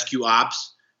 rescue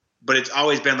ops, but it's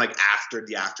always been like after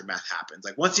the aftermath happens.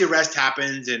 Like once the arrest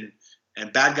happens and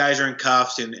bad guys are in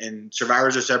cuffs and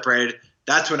survivors are separated,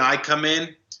 that's when I come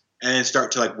in and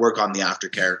start to like work on the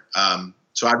aftercare.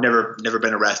 So I've never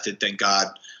been arrested, thank God.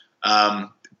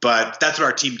 But that's what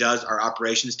our team does. Our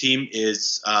operations team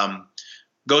is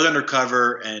goes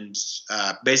undercover and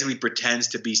basically pretends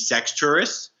to be sex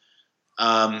tourists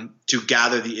to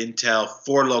gather the intel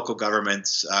for local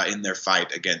governments in their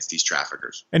fight against these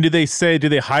traffickers. And do they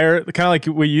hire, kind of like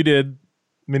what you did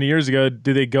many years ago,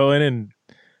 do they go in and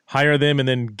hire them and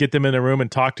then get them in the room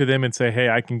and talk to them and say, hey,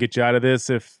 I can get you out of this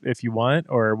if you want?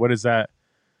 Or what does that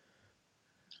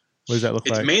look like?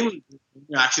 It's mainly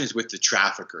interactions with the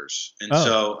traffickers. And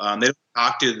so they don't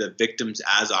talk to the victims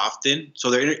as often. So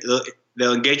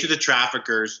they'll engage with the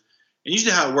traffickers. And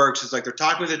usually how it works is like they're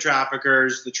talking with the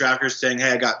traffickers saying,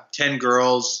 hey, I got 10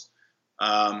 girls,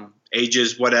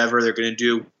 ages, whatever. They're going to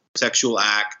do a sexual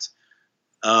act.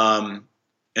 And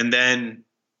then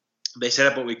they set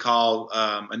up what we call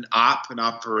an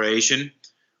operation,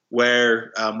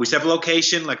 where we set up a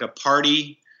location, like a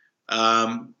party,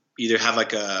 either have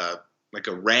like a like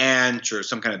a ranch or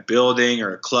some kind of building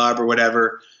or a club or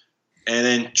whatever. And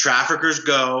then traffickers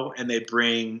go and they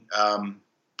bring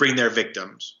their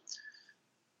victims.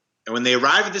 And when they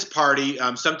arrive at this party,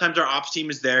 sometimes our ops team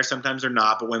is there, sometimes they're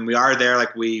not. But when we are there,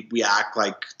 like we act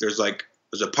like there's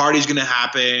a party's going to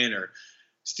happen, or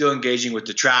still engaging with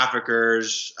the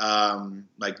traffickers,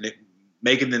 like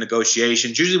making the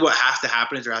negotiations. Usually what has to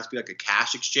happen is there has to be like a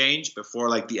cash exchange before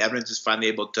like the evidence is finally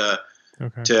able to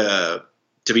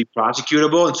be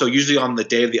prosecutable. And so usually on the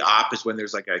day of the op is when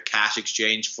there's like a cash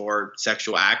exchange for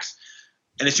sexual acts.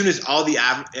 And as soon as all the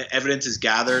evidence is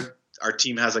gathered, our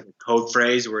team has like a code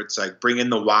phrase where it's like, bring in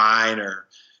the wine, or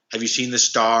have you seen the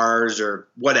stars, or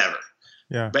whatever.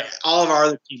 Yeah. But all of our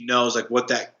other team knows like what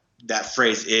that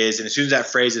phrase is. And as soon as that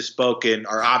phrase is spoken,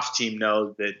 our ops team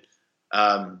knows that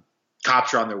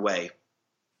cops are on their way.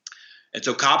 And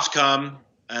so cops come,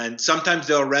 and sometimes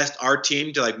they'll arrest our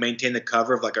team to like maintain the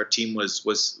cover of like our team was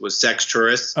sex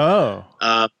tourists. Oh.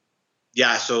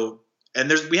 Yeah. So, and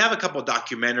we have a couple of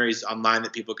documentaries online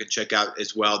that people can check out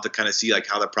as well to kind of see like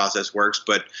how the process works.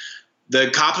 But the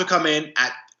cops will come in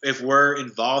if we're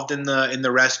involved in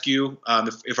the rescue.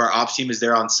 If our ops team is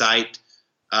there on site,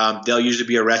 they'll usually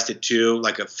be arrested too,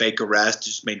 like a fake arrest,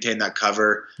 just maintain that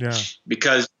cover. Yeah.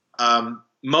 Because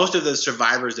most of the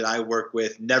survivors that I work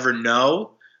with never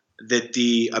know that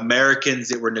the Americans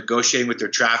that were negotiating with their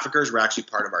traffickers were actually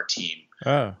part of our team.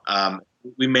 Oh.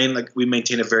 We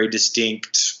maintain a very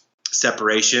distinct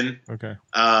separation. Okay.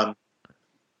 And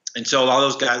so a lot of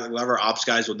those guys, a lot of our ops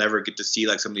guys will never get to see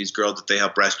like some of these girls that they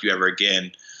help rescue ever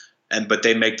again. But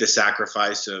they make the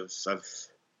sacrifice of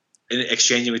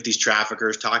exchanging with these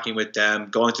traffickers, talking with them,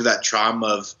 going through that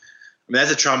trauma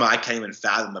that's a trauma I can't even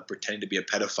fathom, of pretending to be a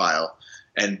pedophile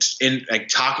and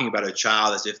talking about a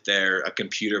child as if they're a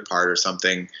computer part or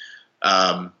something.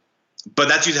 But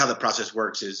that's usually how the process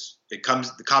works. The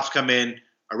cops come in,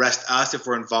 arrest us if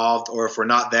we're involved, or if we're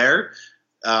not there,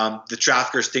 the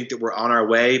traffickers think that we're on our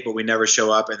way, but we never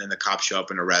show up, and then the cops show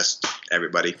up and arrest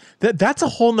everybody. That's a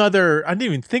whole nother. I didn't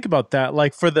even think about that.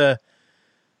 Like for the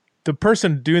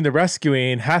person doing the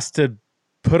rescuing has to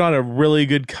put on a really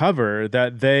good cover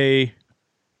that they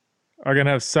are going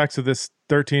to have sex with this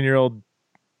 13-year-old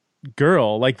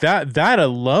girl. Like that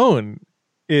alone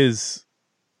is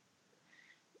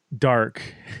dark.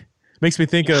 Makes me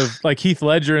think of like Heath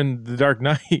Ledger in The Dark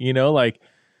Knight, like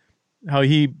how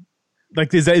he,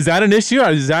 like, is that an issue? Or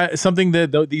is that something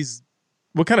that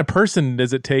what kind of person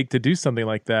does it take to do something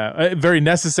like that? A very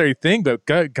necessary thing, but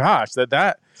gosh,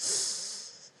 that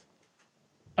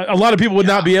a lot of people would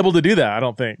not be able to do that, I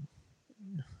don't think.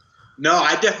 No,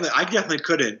 I definitely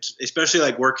couldn't, especially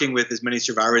like working with as many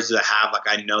survivors as I have. Like,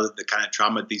 I know that the kind of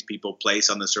trauma these people place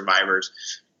on the survivors,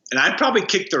 and I'd probably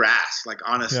kick their ass. Like,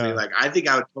 honestly, like I think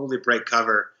I would totally break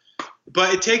cover,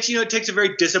 but it takes a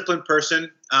very disciplined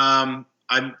person. I'm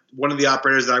one of the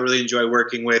operators that I really enjoy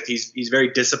working with. He's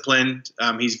very disciplined.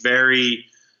 He's very,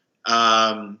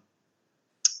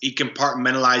 he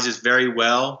compartmentalizes very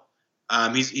well.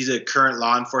 He's a current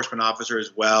law enforcement officer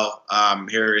as well,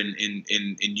 here in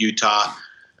Utah.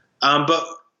 But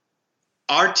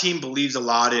our team believes a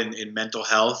lot in mental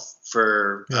health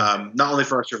for not only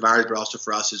for our survivors, but also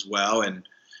for us as well.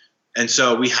 And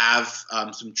so we have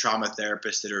some trauma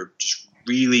therapists that are just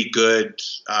really good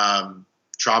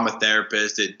trauma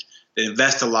therapists that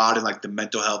invest a lot in like the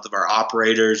mental health of our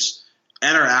operators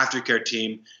and our aftercare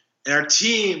team. And our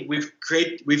team,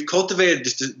 we've cultivated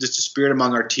just a spirit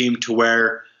among our team to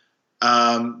where,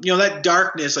 that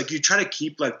darkness, like you try to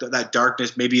keep like that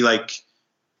darkness maybe like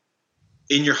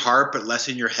in your heart, but less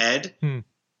in your head.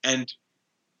 And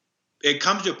it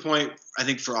comes to a point, I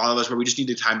think, for all of us where we just need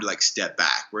the time to like step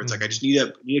back, where it's like, I just need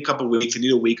a couple of weeks, I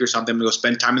need a week or something. I'm gonna go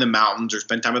spend time in the mountains or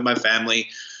spend time with my family,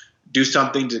 do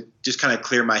something to just kind of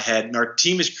clear my head. And our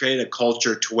team has created a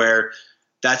culture to where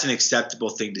that's an acceptable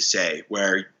thing to say,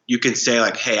 where you can say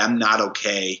like, hey, I'm not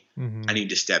okay. I need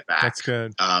to step back. That's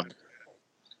good.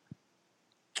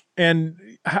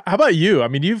 And how about you? I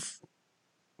mean, you've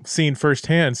seen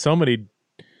firsthand so many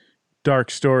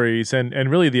dark stories and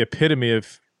really the epitome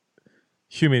of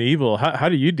human evil. How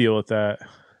do you deal with that?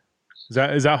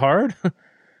 Is that hard?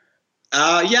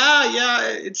 Yeah.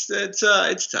 It's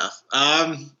tough.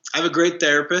 I have a great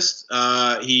therapist.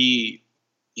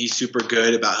 He's super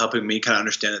good about helping me kind of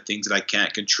understand the things that I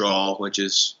can't control, which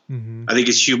is, I think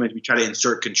as humans, we try to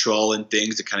insert control in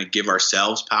things to kind of give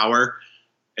ourselves power.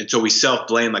 And so we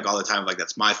self-blame like all the time, like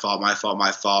that's my fault.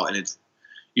 And it's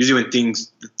usually when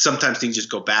sometimes things just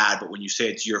go bad, but when you say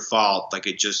it's your fault, like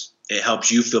it helps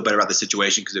you feel better about the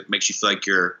situation because it makes you feel like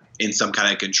you're in some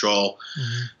kind of control.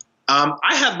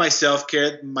 I have my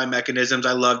self-care, my mechanisms.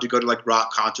 I love to go to like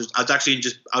rock concerts. I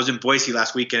was in Boise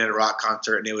last weekend at a rock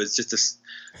concert, and it was just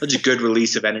such a good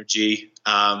release of energy.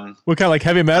 What kind of like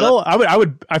heavy metal?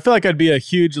 I feel like I'd be a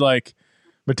huge like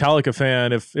Metallica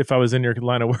fan if I was in your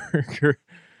line of work.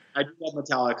 I do love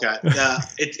Metallica.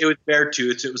 It was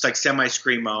Beartooth. It was like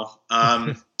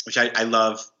semi-screamo, which I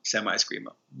love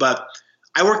semi-screamo. But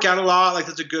I work out a lot. Like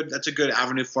that's a good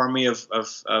avenue for me of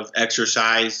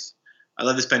exercise. I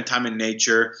love to spend time in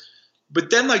nature. But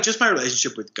then like just my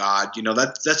relationship with God,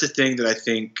 that's the thing that I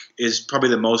think is probably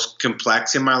the most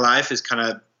complex in my life is kind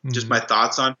of just my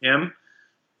thoughts on him.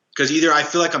 Because either I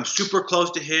feel like I'm super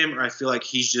close to him or I feel like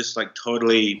he's just like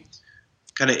totally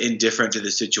kind of indifferent to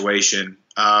the situation.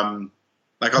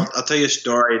 Like I'll tell you a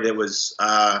story that was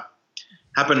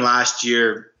happened last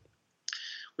year.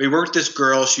 We worked with this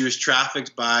girl. She was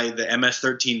trafficked by the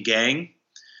MS-13 gang,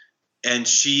 and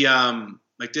she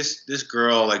like this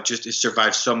girl like just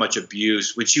survived so much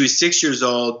abuse. When she was 6 years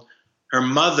old, her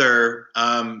mother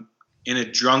in a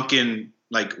drunken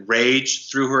like rage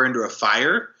threw her into a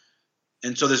fire,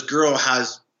 and so this girl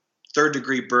has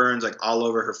third-degree burns like all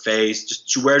over her face. Just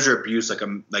she wears her abuse like a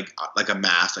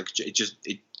mask. Like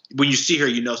when you see her,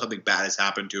 something bad has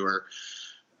happened to her.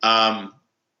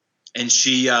 And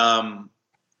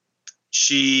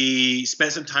she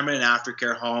spent some time in an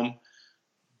aftercare home,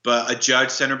 but a judge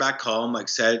sent her back home. Like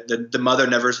said, the mother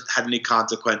never had any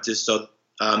consequences. So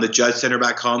the judge sent her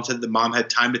back home. Said the mom had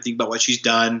time to think about what she's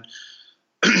done.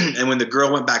 And when the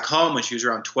girl went back home when she was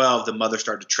around 12, the mother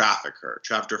started to traffic her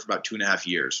for about 2.5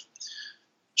 years.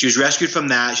 She was rescued from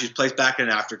that. She was placed back in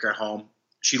an aftercare home.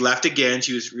 She left again.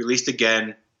 She was released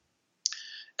again.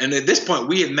 And at this point,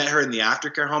 we had met her in the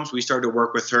aftercare home. So we started to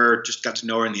work with her, just got to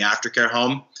know her in the aftercare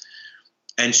home.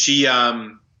 And she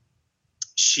ended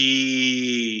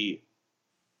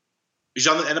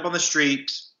up on the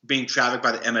street being trafficked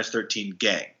by the MS-13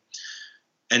 gang.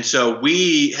 And so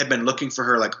we had been looking for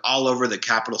her like all over the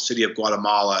capital city of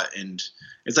Guatemala. And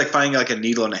it's like finding like a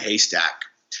needle in a haystack.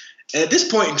 And at this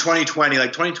point in 2020, I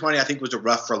think was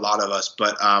rough for a lot of us.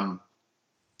 But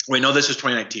this was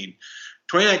 2019.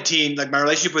 2019, like my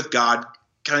relationship with God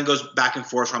kind of goes back and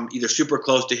forth from either super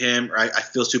close to him or I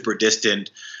feel super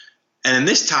distant. And in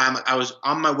this time, I was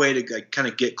on my way to like kind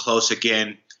of get close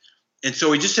again. And so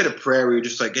we just said a prayer. We were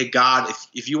just like, hey, God,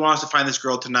 if you want us to find this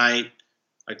girl tonight,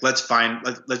 like let's try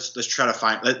to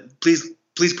find. Please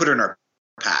put her in our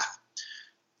path.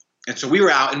 And so we were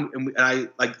out, and I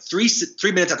like 3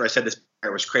 minutes after I said this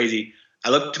prayer, it was crazy. I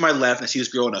look to my left and I see this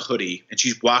girl in a hoodie, and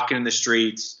she's walking in the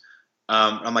streets.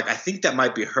 I'm like, I think that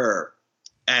might be her.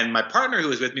 And my partner who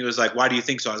was with me was like, why do you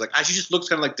think so? I was like, she just looks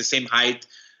kind of like the same height.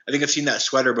 I think I've seen that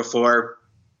sweater before.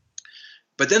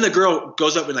 But then the girl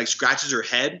goes up and like scratches her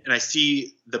head, and I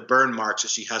see the burn marks that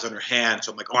she has on her hand.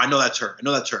 So I'm like, oh, I know that's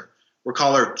her. We'll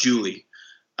call her Julie.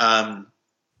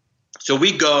 So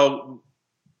we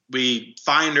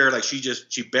find her, like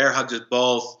she bear hugs us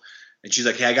both, and she's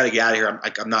like, hey, I got to get out of here.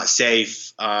 I'm not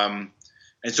safe. And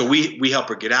so we help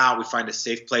her get out. We find a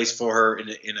safe place for her in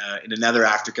another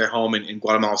aftercare home in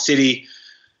Guatemala City.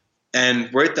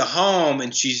 And we're at the home,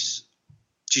 and she's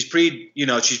pretty,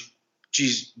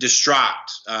 she's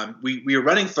distraught. We were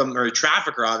running from her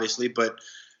trafficker, obviously, but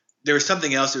there was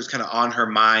something else that was kind of on her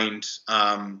mind.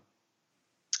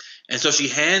 And so she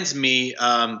hands me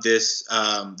this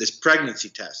pregnancy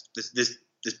test. This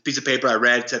piece of paper I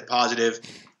read said positive,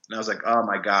 and I was like, oh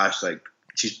my gosh, like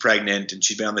she's pregnant and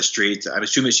she's been on the streets. I'm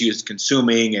assuming she was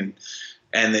consuming and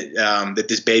that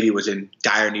this baby was in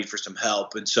dire need for some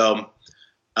help. And so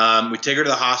we take her to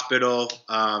the hospital.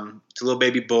 It's a little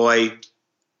baby boy,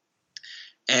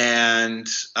 and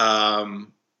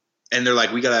they're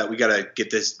like, we gotta get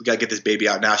this baby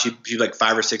out now. She's like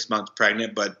 5 or 6 months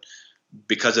pregnant, but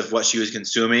because of what she was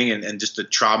consuming and just the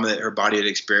trauma that her body had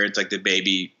experienced, like the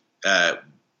baby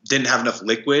didn't have enough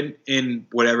liquid in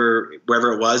wherever it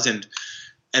was, and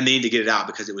they need to get it out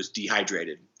because it was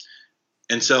dehydrated.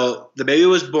 And so the baby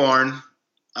was born,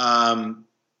 and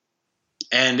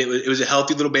it was a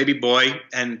healthy little baby boy,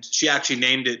 and she actually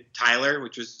named it Tyler,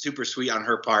 which was super sweet on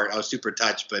her part. I was super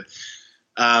touched, but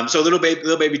so little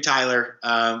baby Tyler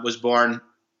was born,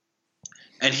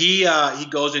 and he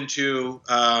goes into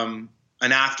an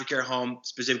aftercare home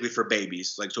specifically for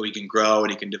babies, like so he can grow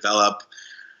and he can develop.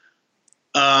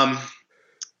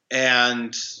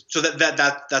 And so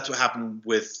that's what happened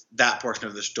with that portion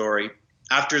of the story.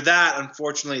 After that,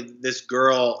 unfortunately, this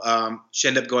girl, she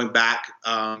ended up going back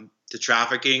to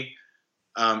trafficking.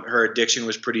 Her addiction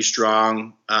was pretty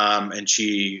strong, and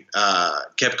she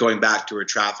kept going back to her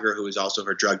trafficker, who was also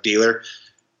her drug dealer,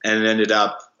 and ended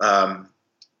up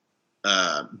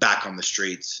back on the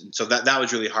streets. And so that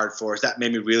was really hard for us. That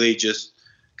made me really just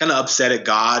kind of upset at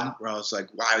God, where I was like,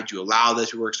 why would you allow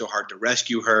this? We worked so hard to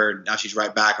rescue her, and now she's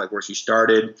right back like where she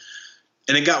started.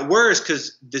 And it got worse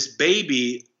because this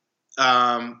baby,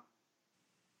 we're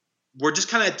just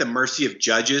kind of at the mercy of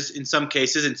judges in some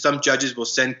cases. And some judges will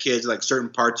send kids like certain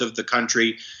parts of the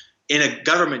country in a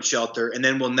government shelter, and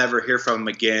then we'll never hear from them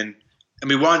again. And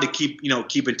we wanted to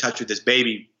keep in touch with this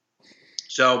baby.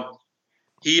 So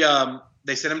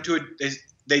they sent him to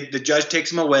the judge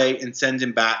takes him away and sends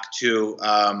him back to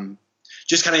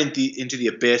just kind of into the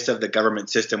abyss of the government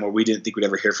system where we didn't think we'd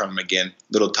ever hear from him again.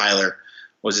 Little Tyler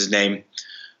was his name.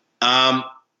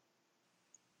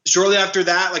 Shortly after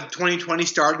that, like 2020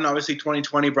 started, and obviously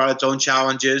 2020 brought its own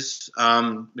challenges.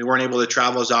 We weren't able to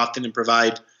travel as often and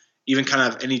provide even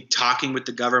kind of any talking with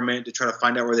the government to try to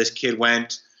find out where this kid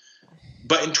went.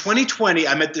 But in 2020,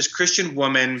 I met this Christian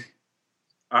woman.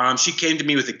 She came to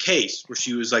me with a case where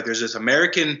she was like, there's this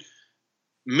American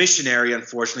missionary,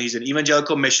 unfortunately. He's an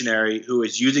evangelical missionary who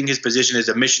is using his position as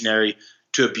a missionary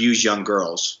to abuse young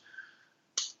girls.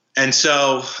 And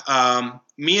so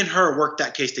me and her worked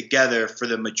that case together for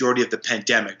the majority of the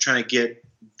pandemic, trying to get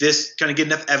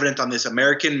enough evidence on this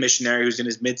American missionary who's in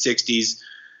his mid-60s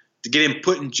to get him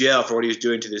put in jail for what he was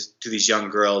doing to these young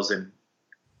girls. And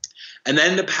that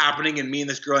ended up happening, and me and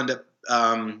this girl ended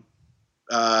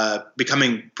up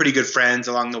becoming pretty good friends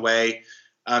along the way.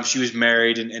 She was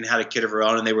married and had a kid of her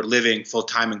own, and they were living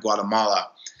full-time in Guatemala.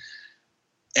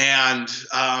 And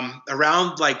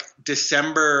around like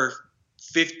December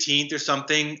 15th or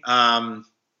something,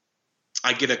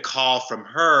 I get a call from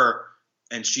her,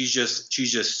 and she's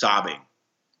just sobbing.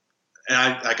 And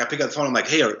I pick up the phone. I'm like,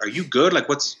 hey, are you good? Like,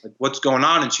 what's going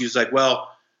on? And she was like, well,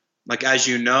 like, as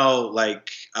you know,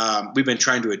 like, we've been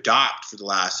trying to adopt for the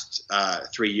last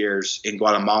 3 years in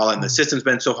Guatemala, and the system's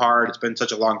been so hard. It's been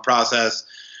such a long process.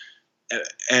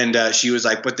 And she was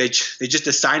like, but they just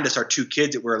assigned us our 2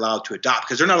 kids that we're allowed to adopt,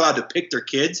 because they're not allowed to pick their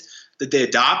kids that they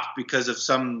adopt because of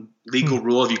some legal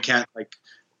rule of you can't like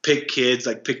pick kids,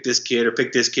 like pick this kid or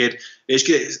pick this kid. They just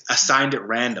get assigned at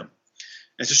random.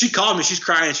 And so she called me. She's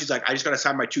crying. She's like, I just got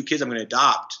assigned my 2 kids I'm going to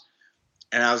adopt.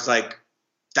 And I was like,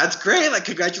 that's great. Like,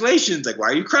 congratulations. Like, why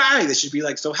are you crying? They should be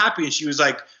like so happy. And she was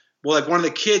like, well, like one of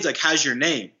the kids like has your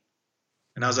name.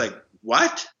 And I was like,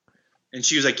 what? And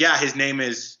she was like, yeah, his name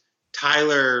is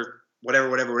Tyler,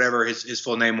 whatever his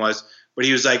full name was. But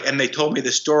he was like, and they told me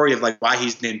the story of like why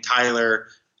he's named Tyler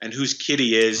and whose kid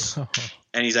he is.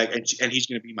 And he's like, and he's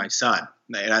going to be my son.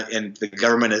 And the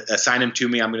government assigned him to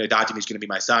me. I'm going to adopt him. He's going to be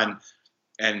my son.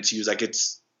 And she was like,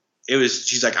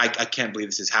 she's like, I can't believe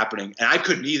this is happening. And I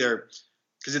couldn't either.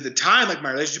 Because at the time, like,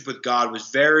 my relationship with God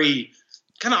was very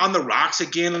kind of on the rocks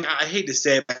again. Like, I hate to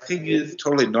say it, but I think it's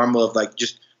totally normal of like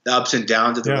just the ups and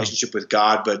downs of the relationship with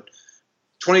God. But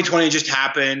 2020 just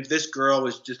happened. This girl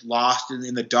was just lost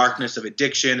in the darkness of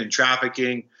addiction and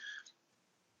trafficking.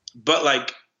 But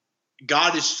like,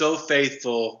 God is so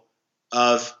faithful.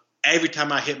 Of every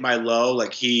time I hit my low,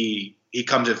 like he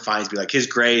comes and finds me. Like his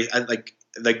grace, like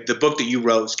the book that you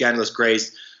wrote, Scandalous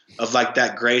Grace, of like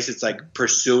that grace. It's like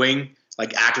pursuing.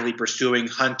 Like actively pursuing,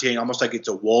 hunting, almost like it's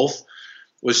a wolf,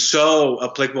 was so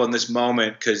applicable in this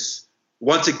moment, because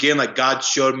once again, like God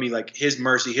showed me like his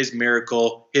mercy, his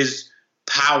miracle, his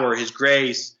power, his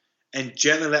grace, and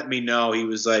gently let me know. He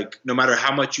was like, no matter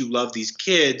how much you love these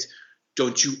kids,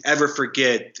 don't you ever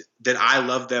forget that I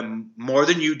love them more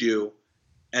than you do,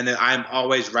 and that I'm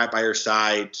always right by your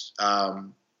side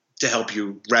to help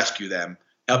you rescue them,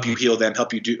 help you heal them,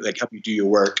 help you do your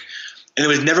work. And it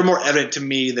was never more evident to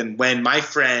me than when my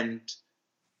friend,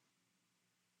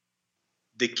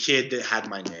 the kid that had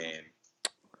my name.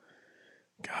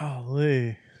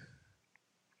 Golly.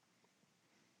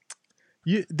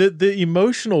 The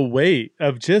emotional weight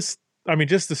of just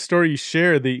the story you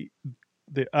share, the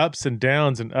ups and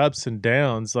downs,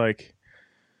 like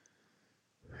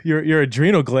your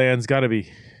adrenal glands got to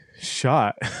be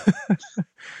shot.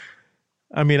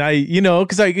 I mean,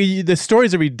 because the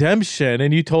stories of redemption,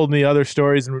 and you told me other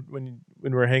stories when we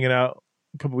were hanging out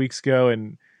a couple weeks ago,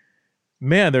 and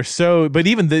man, they're so. But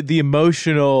even the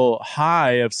emotional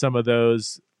high of some of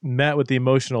those met with the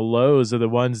emotional lows of the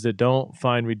ones that don't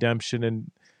find redemption,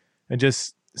 and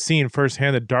just seeing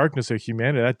firsthand the darkness of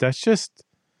humanity.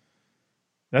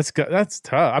 That's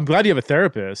tough. I'm glad you have a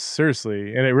therapist,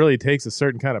 seriously, and it really takes a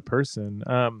certain kind of person.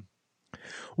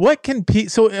 What can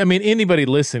anybody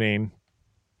listening?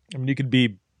 I mean, you could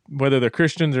be, whether they're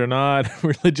Christians or not,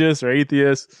 religious or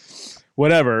atheists,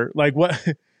 whatever. Like what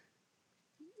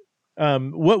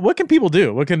can people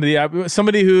do? What can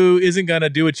somebody who isn't going to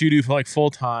do what you do for like full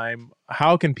time,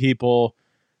 how can people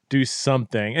do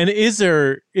something. And is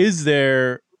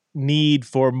there need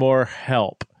for more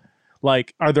help?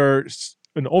 Like, are there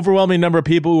an overwhelming number of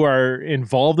people who are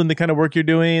involved in the kind of work you're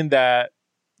doing that,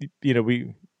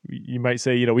 you might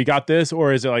say, we got this?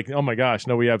 Or is it like, oh my gosh,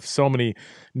 no, we have so many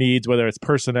needs, whether it's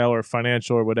personnel or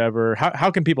financial or whatever? How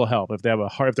can people help if they have a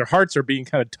heart, if their hearts are being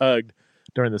kind of tugged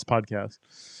during this podcast?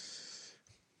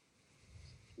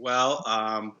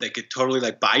 Well, they could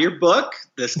totally buy your book,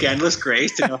 The Scandalous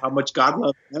Grace, to know how much God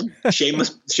loves them.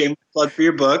 Shameless plug for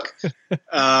your book.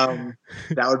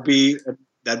 That'd be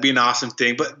an awesome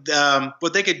thing. But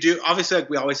what they could do, obviously,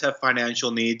 we always have financial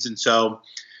needs, and so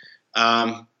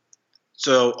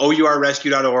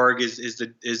OURrescue.org is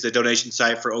the donation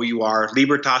site for OUR.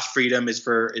 Libertas Freedom is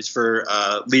for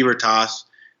Libertas.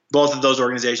 Both of those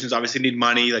organizations obviously need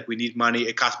money. We need money.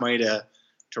 It costs money to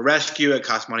rescue. It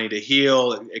costs money to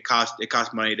heal. It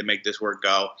costs money to make this work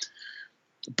go.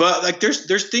 But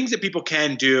there's things that people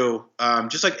can do,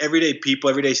 just like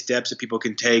everyday steps that people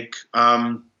can take.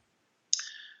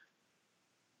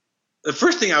 The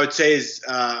first thing I would say is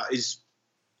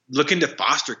look into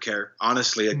foster care.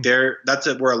 Honestly,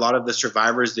 that's where a lot of the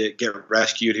survivors that get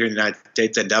rescued here in the United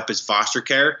States end up, is foster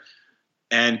care.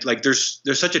 And there's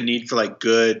such a need for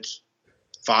good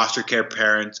foster care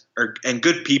parents and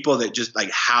good people that just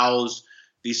house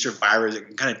these survivors, that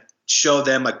can kind of show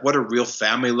them what a real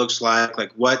family looks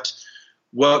like what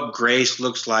grace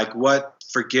looks like, what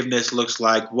forgiveness looks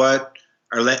like, what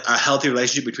a healthy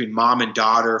relationship between mom and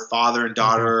daughter, father and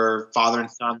daughter, father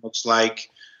and son looks like.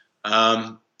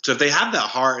 So if they have that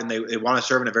heart and they want to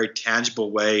serve in a very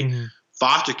tangible way,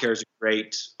 foster care is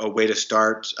a way to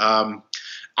start. I'm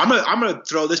gonna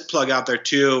throw this plug out there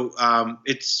too.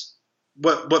 It's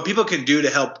what people can do to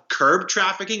help curb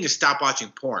trafficking is stop watching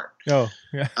porn. Oh,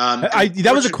 yeah.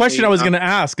 That was a question I was going to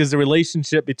ask: is the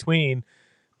relationship between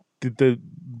the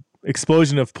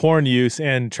explosion of porn use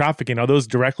and trafficking, are those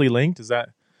directly linked? Is that?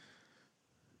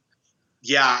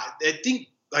 Yeah, I think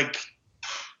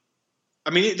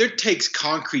there takes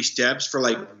concrete steps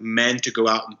for men to go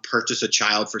out and purchase a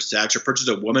child for sex or purchase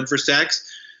a woman for sex.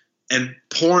 And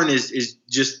porn is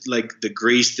just the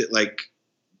grease that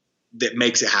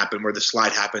makes it happen, where the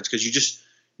slide happens, because you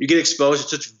get exposed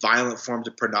to such violent forms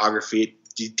of pornography.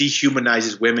 It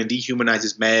dehumanizes women,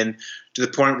 dehumanizes men, to the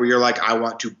point where you're I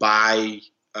want to buy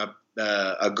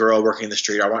a girl working in the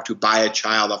street. I want to buy a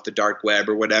child off the dark web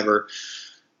or whatever.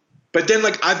 But then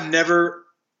I've never,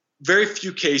 very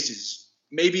few cases,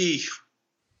 maybe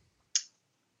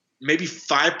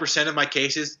 5% of my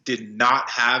cases did not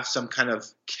have some kind of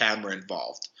camera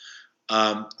involved.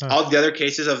 All the other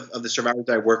cases of the survivors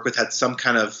I work with had some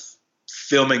kind of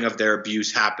filming of their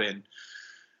abuse happen.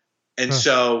 And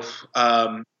so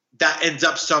that ends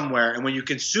up somewhere. And when you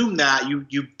consume that,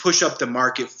 you push up the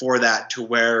market for that, to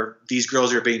where these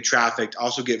girls are being trafficked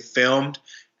also get filmed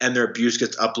and their abuse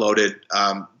gets uploaded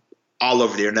all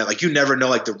over the internet. You never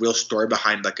know the real story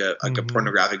behind a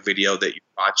pornographic video that you're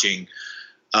watching.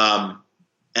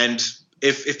 And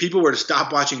if people were to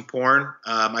stop watching porn,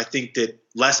 I think that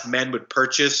less men would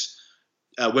purchase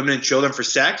women and children for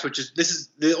sex, this is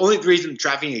the only reason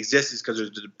trafficking exists, is because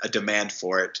there's a demand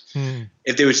for it.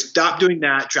 If they would stop doing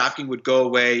that, trafficking would go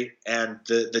away, and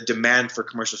the demand for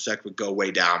commercial sex would go way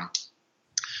down.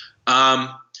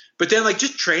 But then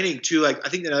just training too. I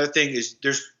think another thing is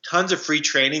there's tons of free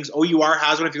trainings. OUR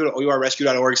has one. If you go to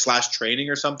OURrescue.org/training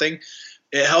or something,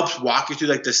 it helps walk you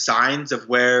through the signs of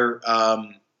where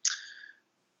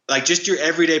just your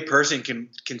everyday person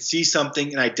can see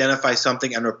something and identify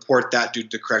something and report that to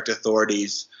the correct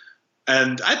authorities.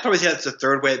 And I'd probably say that's the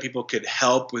third way that people could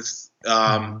help with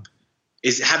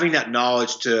is having that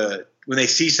knowledge, to when they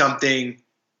see something,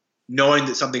 knowing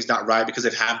that something's not right because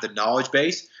they have the knowledge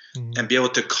base, and be able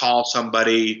to call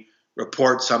somebody,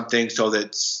 report something, so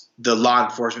that the law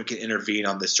enforcement can intervene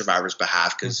on the survivor's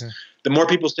behalf. Because the more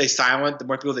people stay silent, the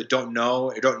more people that don't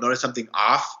know or don't notice something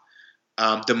off,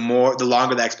 the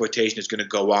longer the exploitation is going to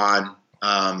go on.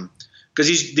 Because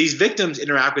these victims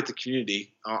interact with the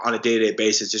community on a day-to-day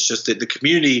basis. It's just that the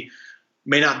community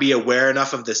may not be aware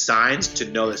enough of the signs to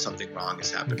know that something wrong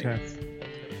is happening. Okay.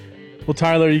 Well,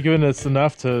 Tyler, you've given us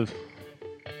enough to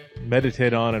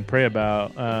meditate on and pray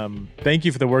about. Thank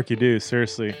you for the work you do.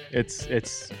 Seriously,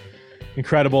 it's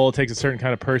incredible. It takes a certain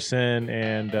kind of person,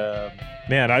 and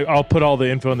man, I'll put all the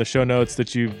info in the show notes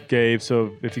that you gave.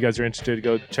 So if you guys are interested,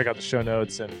 go check out the show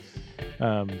notes, and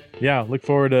look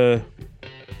forward to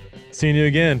seeing you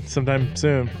again sometime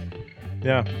soon.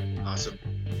 Yeah. Awesome.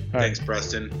 All Thanks, right.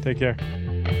 Preston. Take care.